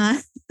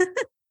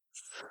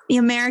 the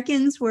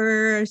Americans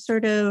were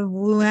sort of,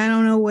 I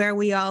don't know where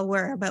we all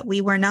were, but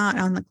we were not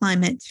on the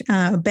climate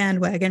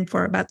bandwagon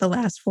for about the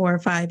last 4 or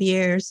 5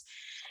 years.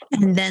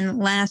 And then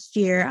last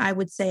year, I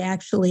would say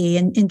actually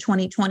in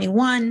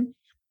 2021,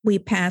 we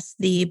passed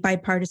the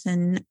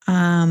bipartisan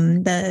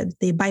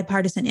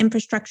bipartisan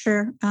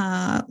infrastructure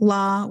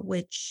law,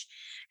 which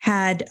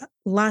had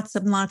lots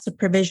of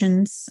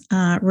provisions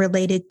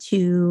related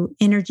to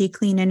energy,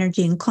 clean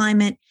energy, and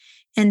climate.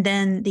 And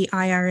then the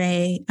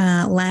IRA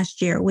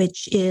last year,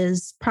 which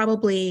is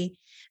probably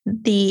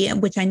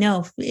which I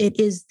know it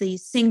is the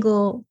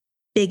single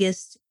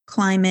biggest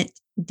climate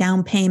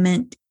down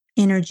payment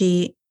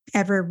energy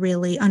ever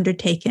really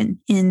undertaken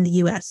in the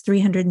U.S.,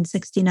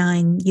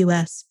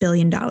 $369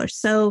 billion.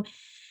 So,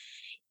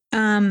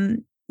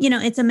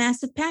 it's a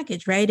massive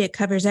package, right? It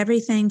covers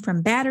everything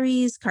from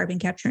batteries, carbon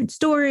capture and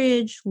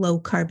storage, low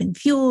carbon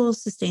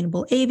fuels,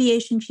 sustainable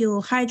aviation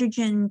fuel,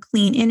 hydrogen,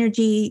 clean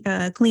energy,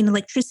 clean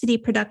electricity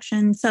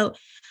production. So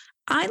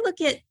I look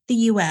at the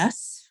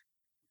U.S.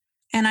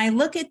 and I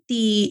look at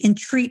the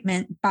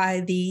entreatment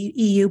by the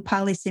EU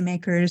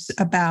policymakers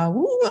about,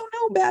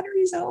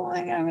 batteries,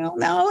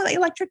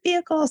 electric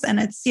vehicles. And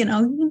it's,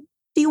 do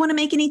you want to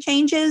make any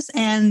changes?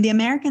 And the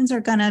Americans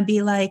are going to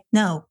be like,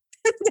 no,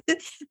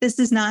 this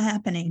is not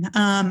happening.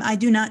 I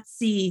do not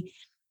see,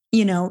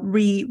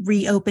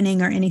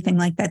 reopening or anything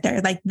like that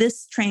there. Like,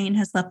 this train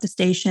has left the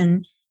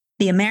station.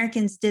 The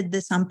Americans did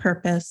this on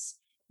purpose.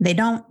 They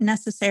don't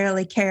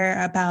necessarily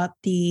care about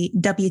the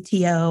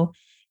WTO.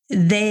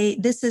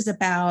 This is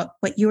about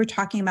what you were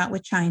talking about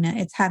with China.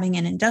 It's having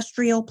an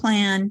industrial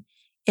plan.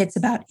 It's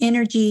about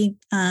energy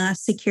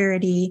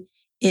security.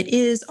 It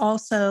is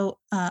also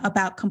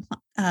about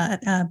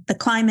the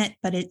climate,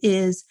 but it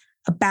is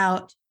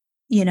about,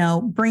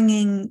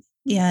 bringing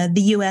the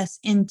U.S.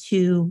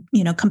 into,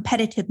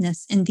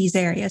 competitiveness in these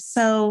areas.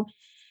 So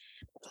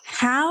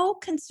how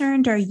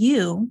concerned are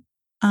you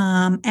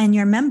and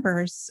your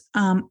members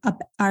are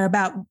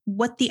about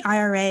what the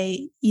IRA,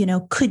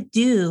 could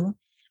do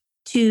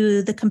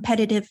to the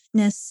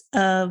competitiveness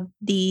of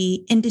the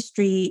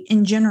industry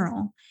in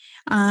general?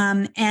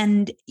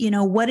 And,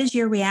 what is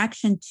your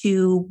reaction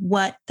to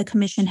what the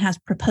commission has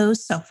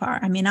proposed so far?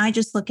 I mean, I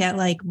just look at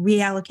like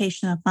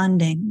reallocation of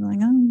funding, like,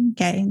 oh,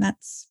 okay,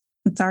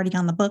 it's already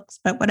on the books,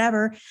 but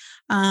whatever.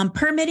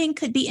 Permitting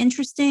could be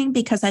interesting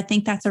because I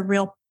think that's a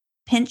real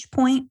pinch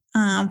point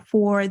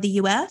for the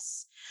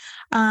U.S.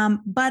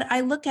 But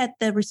I look at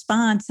the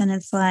response and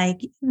it's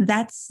like,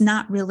 that's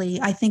not really,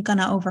 I think, going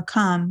to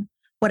overcome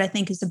what I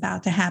think is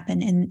about to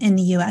happen in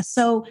the U.S.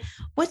 So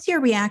what's your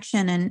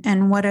reaction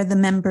and what are the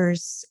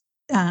members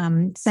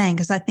saying?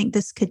 Because I think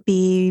this could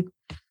be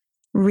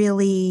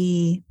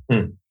really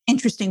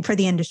interesting for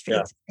the industry.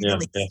 Yeah.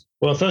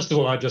 Well, first of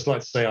all, I'd just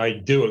like to say I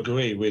do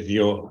agree with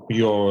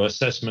your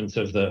assessment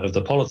of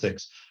the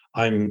politics.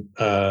 I'm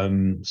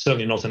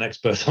certainly not an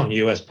expert on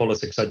U.S.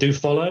 politics. I do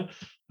follow.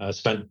 I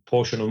spent a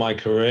portion of my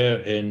career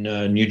in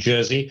New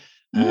Jersey,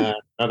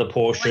 another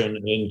portion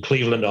in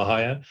Cleveland,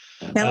 Ohio.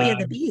 Belly of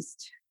the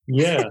beast.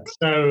 Yeah.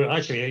 So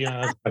actually,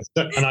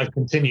 I've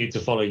continued to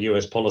follow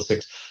U.S.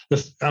 politics.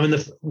 One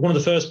of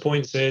the first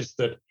points is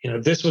that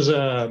this was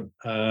a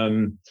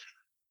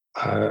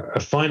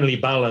finally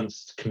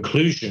balanced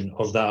conclusion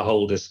of that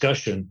whole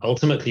discussion,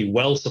 ultimately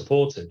well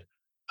supported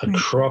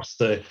across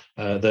the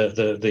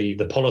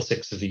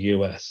politics of the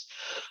U.S.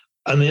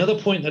 And the other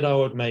point that I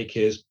would make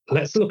is,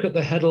 let's look at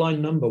the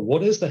headline number.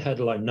 What is the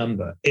headline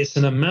number? It's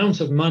an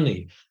amount of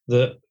money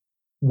that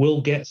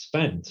will get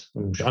spent.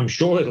 I'm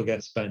sure it'll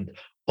get spent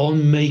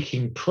on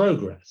making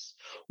progress.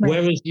 Right.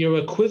 Whereas your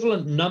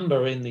equivalent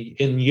number in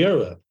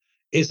Europe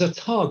is a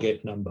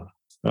target number,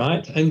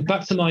 right? And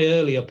back to my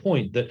earlier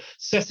point that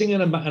setting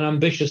an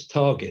ambitious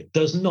target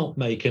does not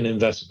make an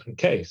investment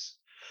case.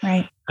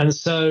 Right. And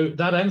so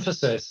that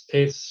emphasis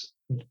is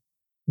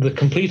the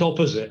complete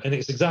opposite. And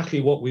it's exactly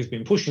what we've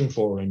been pushing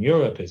for in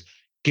Europe is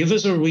give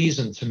us a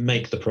reason to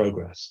make the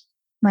progress.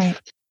 Right.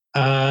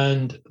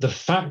 And the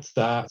fact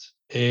that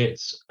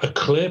it's a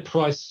clear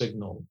price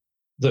signal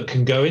that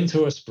can go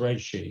into a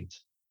spreadsheet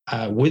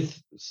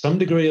with some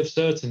degree of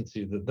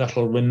certainty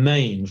that'll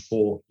remain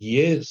for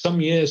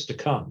some years to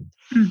come,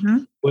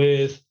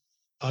 with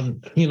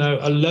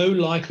a low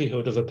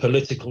likelihood of a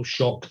political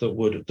shock that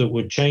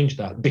would change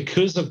that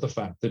because of the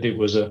fact that it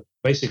was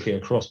basically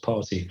a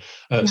cross-party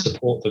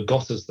support that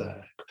got us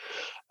there.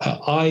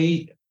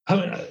 I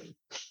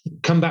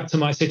come back to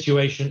my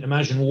situation.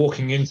 Imagine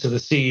walking into the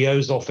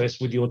CEO's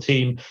office with your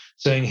team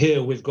saying,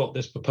 here, we've got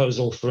this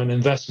proposal for an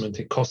investment.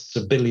 It costs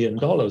 $1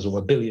 billion or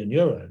 €1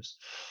 billion.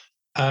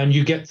 And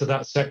you get to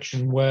that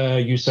section where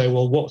you say,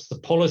 well, what's the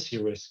policy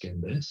risk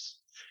in this?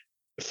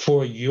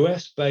 For a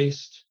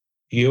US-based,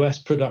 US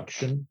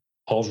production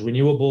of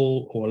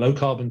renewable or low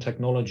carbon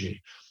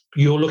technology,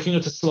 you're looking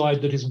at a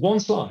slide that is one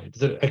slide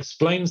that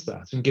explains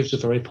that and gives a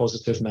very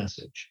positive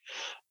message.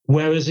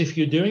 Whereas if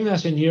you're doing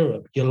that in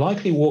Europe, you're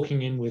likely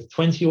walking in with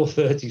 20 or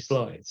 30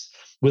 slides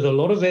with a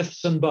lot of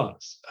ifs and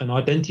buts and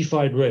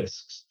identified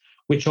risks,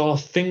 which are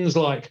things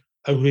like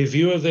a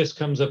review of this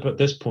comes up at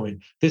this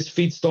point. This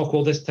feedstock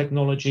or this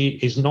technology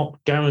is not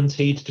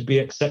guaranteed to be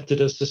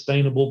accepted as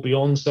sustainable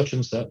beyond such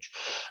and such.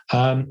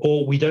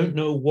 Or we don't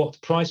know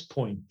what price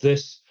point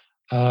this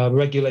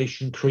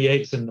regulation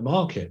creates in the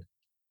market.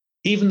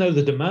 Even though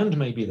the demand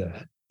may be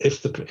there,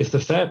 if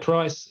the fair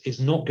price is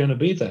not going to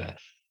be there,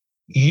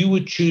 you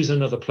would choose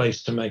another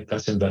place to make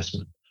that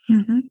investment.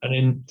 And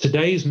in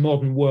today's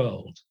modern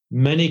world,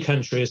 many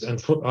countries,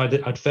 and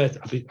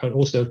I'd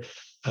also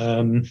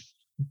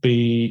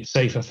be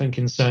safe, I think,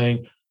 in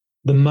saying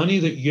the money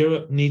that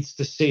Europe needs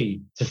to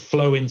see to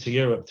flow into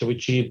Europe to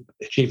achieve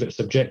its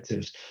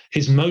objectives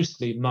is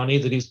mostly money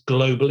that is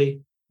globally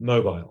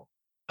mobile,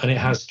 and it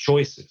has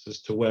choices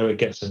as to where it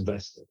gets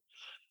invested.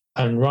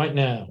 And right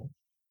now,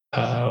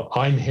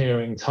 I'm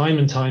hearing time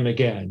and time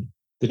again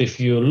that if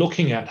you're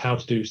looking at how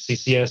to do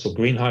CCS or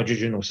green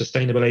hydrogen or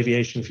sustainable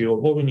aviation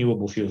fuel or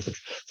renewable fuel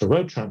for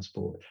road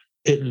transport,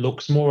 it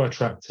looks more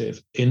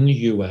attractive in the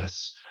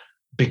US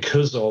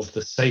because of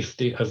the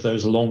safety of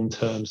those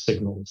long-term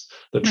signals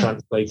that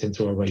translate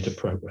into a rate of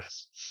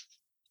progress.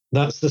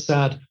 That's the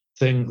sad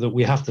thing that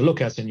we have to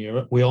look at in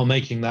Europe. We are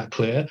making that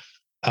clear,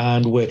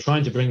 and we're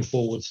trying to bring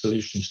forward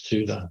solutions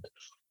to that.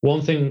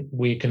 One thing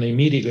we can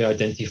immediately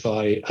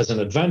identify as an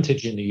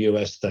advantage in the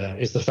US there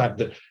is the fact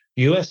that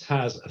US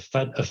has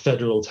a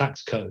federal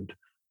tax code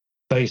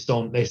based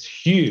on this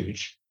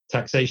huge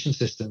taxation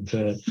system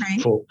for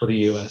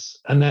the US,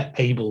 and they're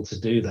able to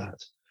do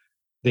that.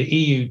 The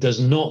EU does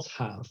not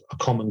have a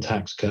common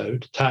tax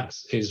code.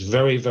 Tax is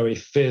very, very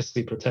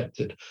fiercely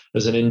protected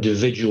as an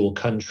individual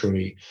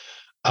country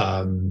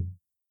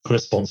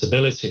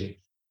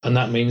responsibility. And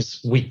that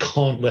means we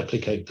can't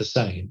replicate the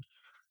same.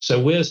 So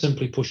we're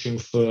simply pushing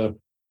for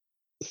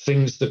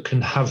things that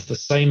can have the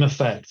same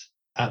effect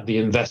at the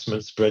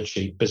investment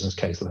spreadsheet business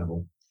case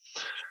level.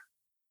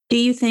 Do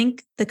you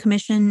think the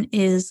Commission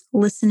is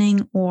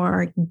listening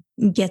or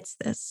gets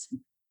this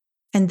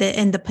and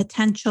the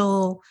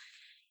potential?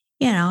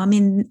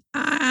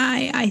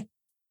 I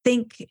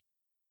think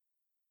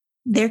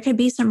there could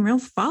be some real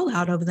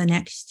fallout over the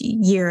next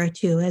year or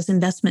two as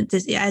investment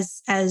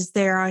as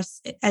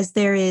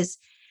there is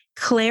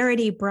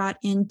clarity brought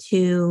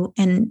into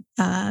and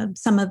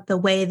some of the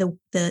way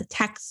the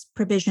tax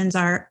provisions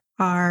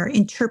are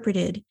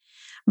interpreted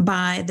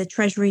by the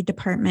Treasury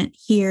Department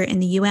here in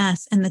the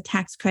U.S. and the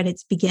tax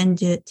credits begin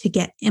to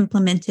get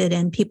implemented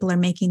and people are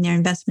making their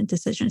investment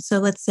decisions. So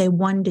let's say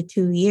 1 to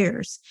 2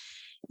 years.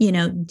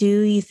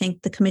 Do you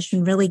think the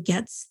Commission really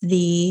gets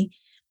the,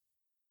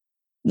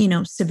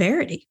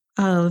 severity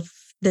of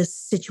this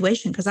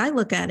situation? Because I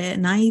look at it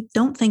and I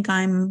don't think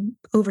I'm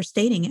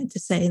overstating it to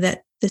say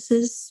that this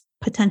is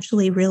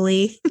potentially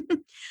really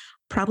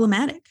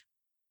problematic.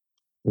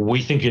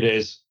 We think it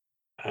is.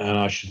 And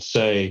I should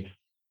say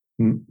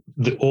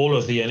all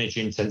of the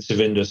energy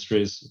intensive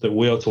industries that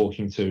we are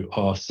talking to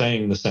are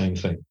saying the same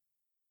thing.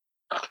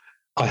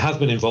 I have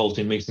been involved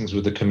in meetings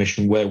with the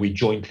Commission where we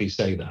jointly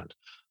say that.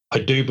 I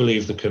do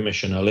believe the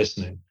Commission are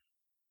listening.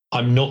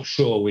 I'm not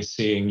sure we're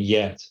seeing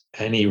yet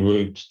any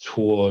route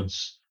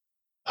towards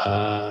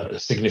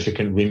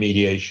significant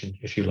remediation,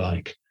 if you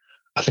like.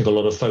 I think a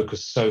lot of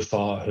focus so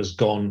far has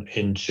gone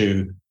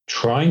into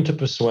trying to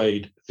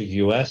persuade the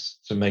US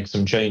to make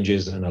some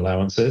changes and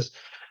allowances.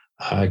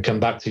 I come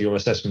back to your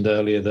assessment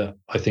earlier that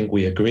I think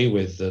we agree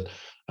with that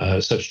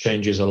such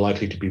changes are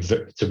likely to be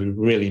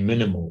really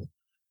minimal.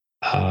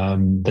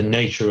 The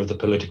nature of the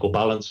political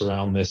balance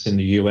around this in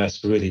the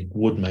US really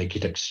would make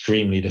it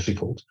extremely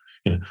difficult.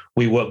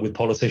 We work with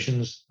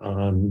politicians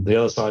on the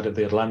other side of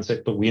the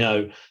Atlantic, but we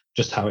know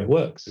just how it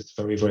works. It's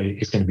going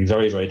to be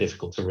very, very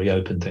difficult to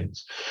reopen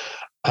things.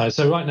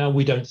 So right now,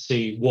 we don't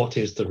see what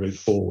is the route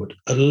forward.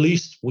 At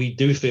least we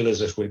do feel as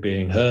if we're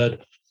being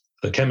heard.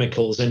 The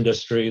chemicals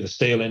industry, the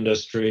steel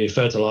industry,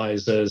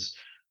 fertilizers,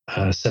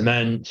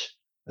 cement,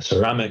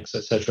 ceramics,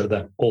 etc.,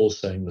 they're all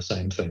saying the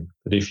same thing,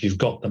 that if you've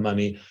got the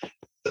money,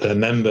 their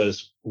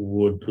members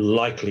would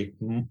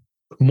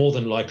more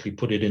than likely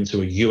put it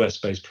into a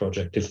US-based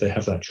project if they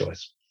have that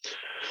choice.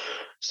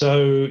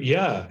 So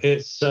yeah,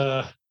 it's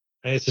a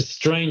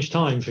strange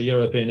time for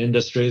European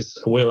industries.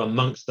 We're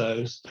amongst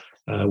those.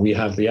 We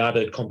have the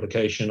added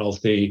complication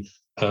of the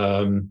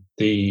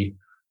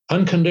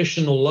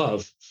unconditional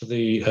love for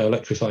the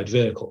electrified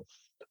vehicle.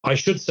 I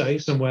should say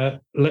somewhere,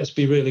 let's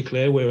be really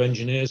clear, we're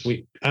engineers.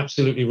 We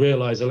absolutely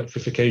realize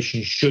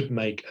electrification should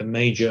make a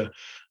major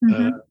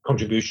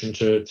contribution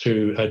to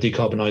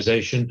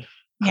decarbonization.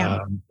 Yeah.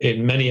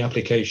 In many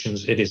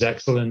applications, it is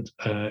excellent.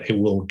 It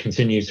will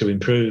continue to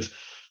improve.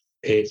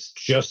 It's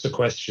just a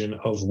question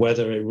of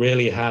whether it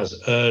really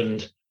has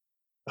earned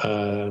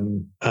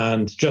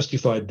and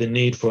justified the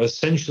need for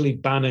essentially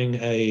banning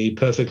a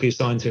perfectly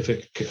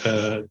scientific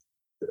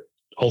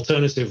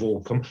alternative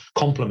or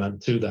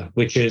complement to that,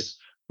 which is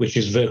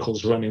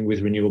vehicles running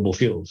with renewable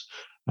fuels.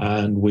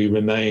 And we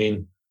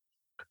remain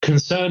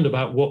concerned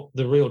about what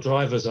the real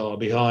drivers are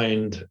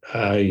behind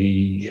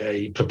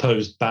a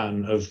proposed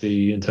ban of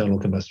the internal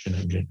combustion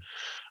engine.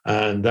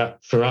 And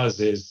that, for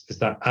us, is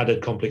that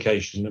added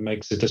complication that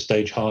makes it a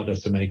stage harder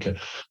to make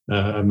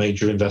a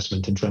major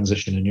investment in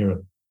transition in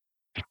Europe.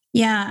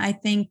 Yeah, I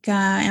think,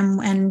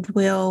 and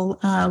we'll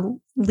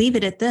leave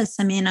it at this.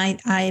 I mean,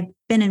 I've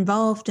been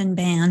involved in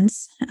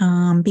bans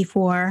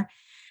before.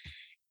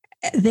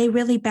 They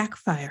really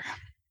backfire.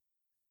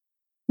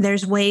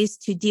 There's ways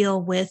to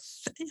deal with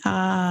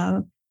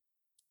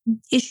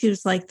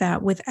issues like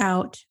that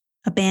without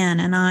a ban.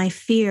 And I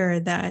fear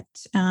that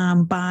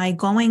by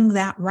going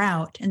that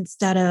route,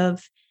 instead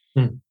of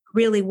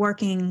really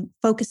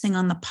focusing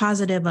on the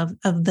positive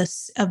of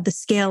the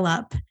scale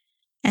up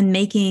and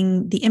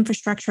making the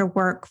infrastructure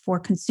work for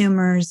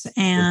consumers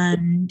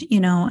and,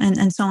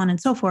 and so on and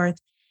so forth,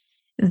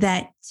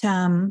 that,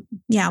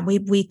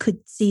 we could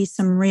see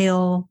some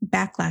real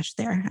backlash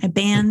there.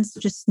 Bans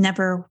just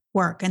never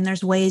work. And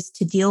there's ways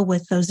to deal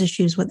with those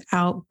issues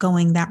without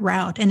going that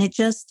route. And it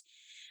just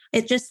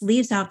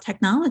leaves out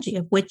technology,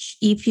 of which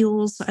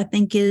e-fuels, I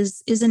think,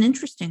 is an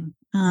interesting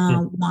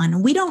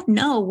one. We don't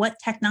know what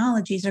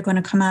technologies are going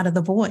to come out of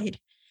the void,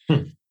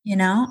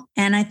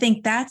 and I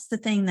think that's the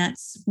thing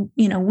that's,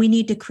 we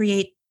need to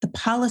create the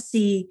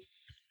policy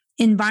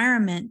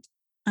environment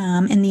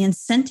and the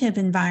incentive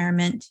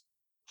environment,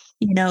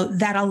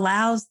 that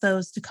allows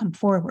those to come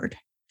forward.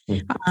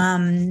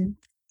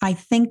 I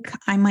think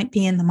I might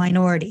be in the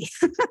minority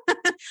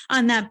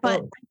on that, but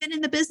I've been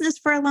in the business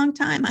for a long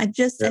time. I've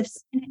seen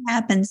it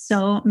happen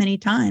so many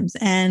times.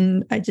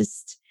 And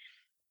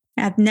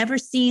I've never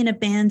seen a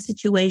ban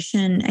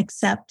situation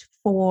except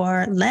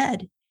for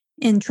lead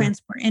in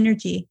transport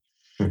energy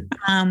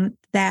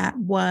that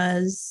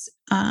was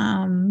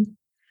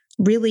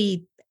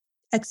really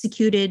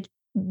executed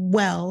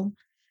well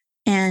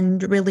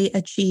and really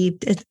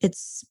achieved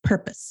its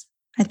purpose.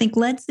 I think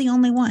lead's the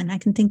only one I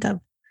can think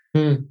of.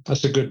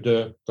 That's a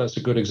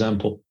good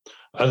example.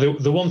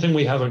 The one thing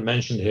we haven't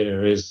mentioned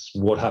here is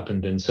what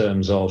happened in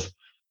terms of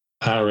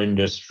our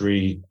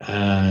industry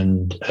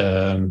and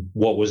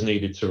what was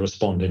needed to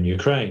respond in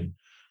Ukraine.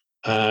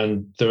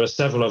 And there are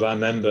several of our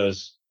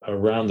members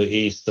around the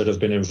East that have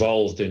been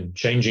involved in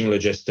changing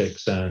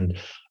logistics, and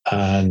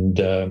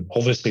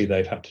obviously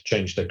they've had to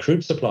change their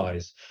crude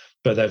supplies,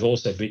 but they've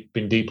also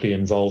been deeply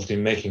involved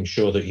in making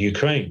sure that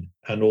Ukraine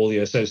and all the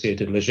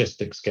associated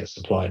logistics get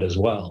supplied as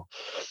well.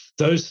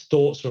 Those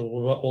thoughts are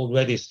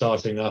already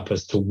starting up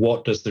as to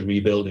what does the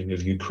rebuilding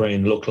of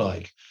Ukraine look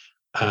like,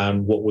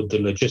 and what would the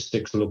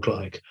logistics look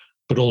like.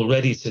 But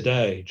already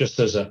today, just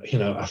as a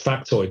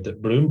factoid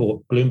that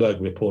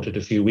Bloomberg reported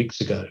a few weeks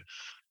ago,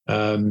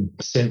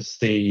 since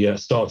the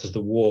start of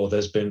the war,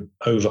 there's been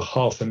over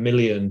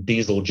 500,000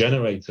 diesel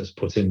generators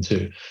put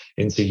into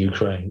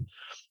Ukraine.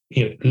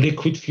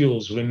 Liquid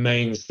fuels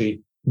remains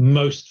the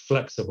most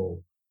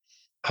flexible,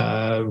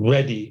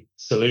 ready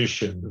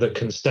solution that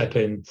can step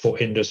in for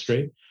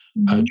industry.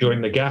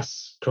 During the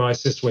gas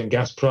crisis, when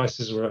gas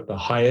prices were at the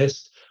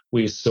highest,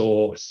 we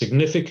saw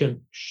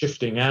significant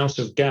shifting out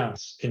of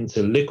gas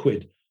into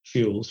liquid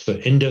fuels for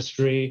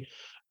industry,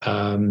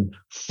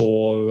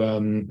 for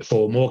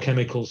more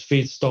chemicals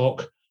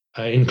feedstock,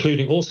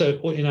 including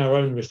also in our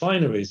own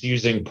refineries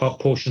using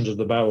portions of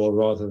the barrel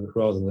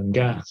rather than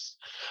gas.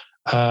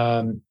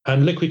 And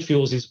liquid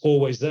fuels is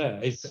always there.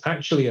 It's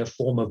actually a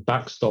form of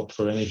backstop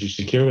for energy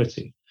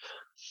security.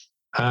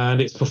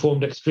 And it's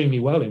performed extremely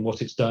well in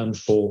what it's done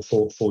for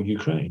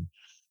Ukraine.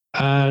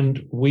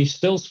 And we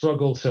still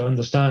struggle to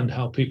understand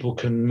how people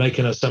can make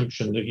an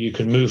assumption that you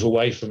can move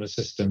away from a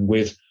system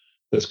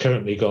that's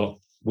currently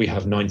we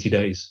have 90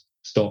 days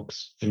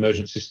stocks,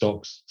 emergency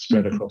stocks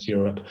spread across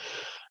Europe.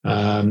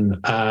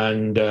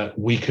 And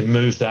we can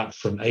move that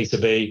from A to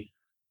B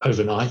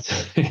overnight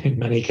in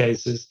many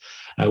cases.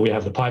 We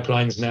have the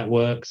pipelines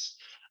networks.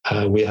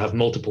 We have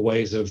multiple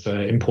ways of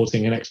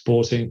importing and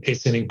exporting.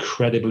 It's an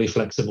incredibly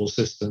flexible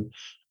system.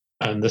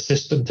 And the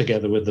system,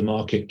 together with the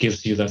market,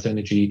 gives you that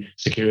energy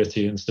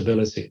security and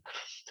stability.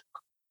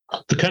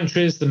 The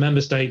countries, the member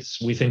states,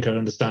 we think are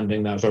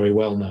understanding that very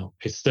well now.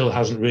 It still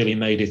hasn't really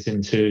made it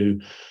into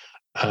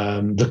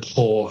the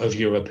core of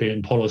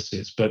European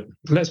policies. But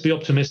let's be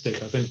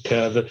optimistic. I think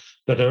the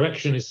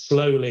direction is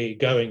slowly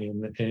going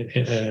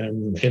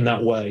in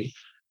that way.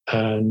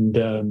 And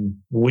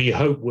we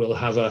hope we'll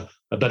have a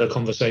better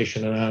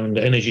conversation around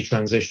energy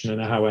transition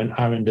and how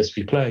our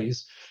industry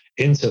plays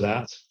into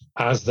that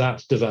as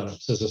that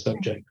develops as a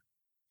subject.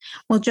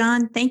 Well,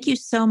 John, thank you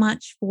so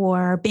much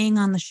for being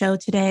on the show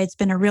today. It's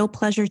been a real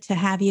pleasure to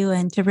have you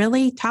and to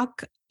really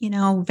talk,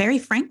 very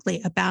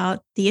frankly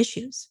about the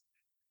issues.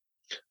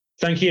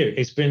 Thank you.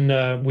 It's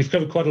been, we've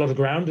covered quite a lot of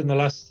ground in the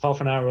last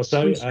half an hour or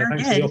so.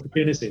 Thanks for the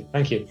opportunity.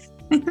 Thank you.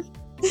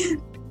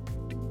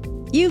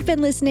 You've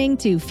been listening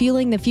to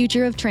Fueling the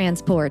Future of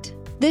Transport.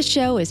 This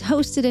show is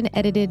hosted and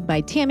edited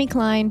by Tammy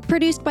Klein,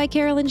 produced by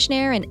Carolyn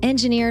Schneer, and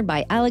engineered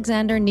by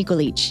Alexander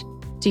Nikolic.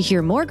 To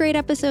hear more great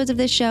episodes of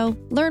this show,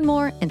 learn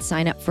more, and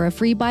sign up for a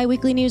free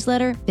bi-weekly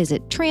newsletter,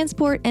 visit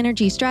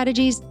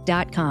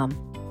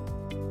transportenergystrategies.com.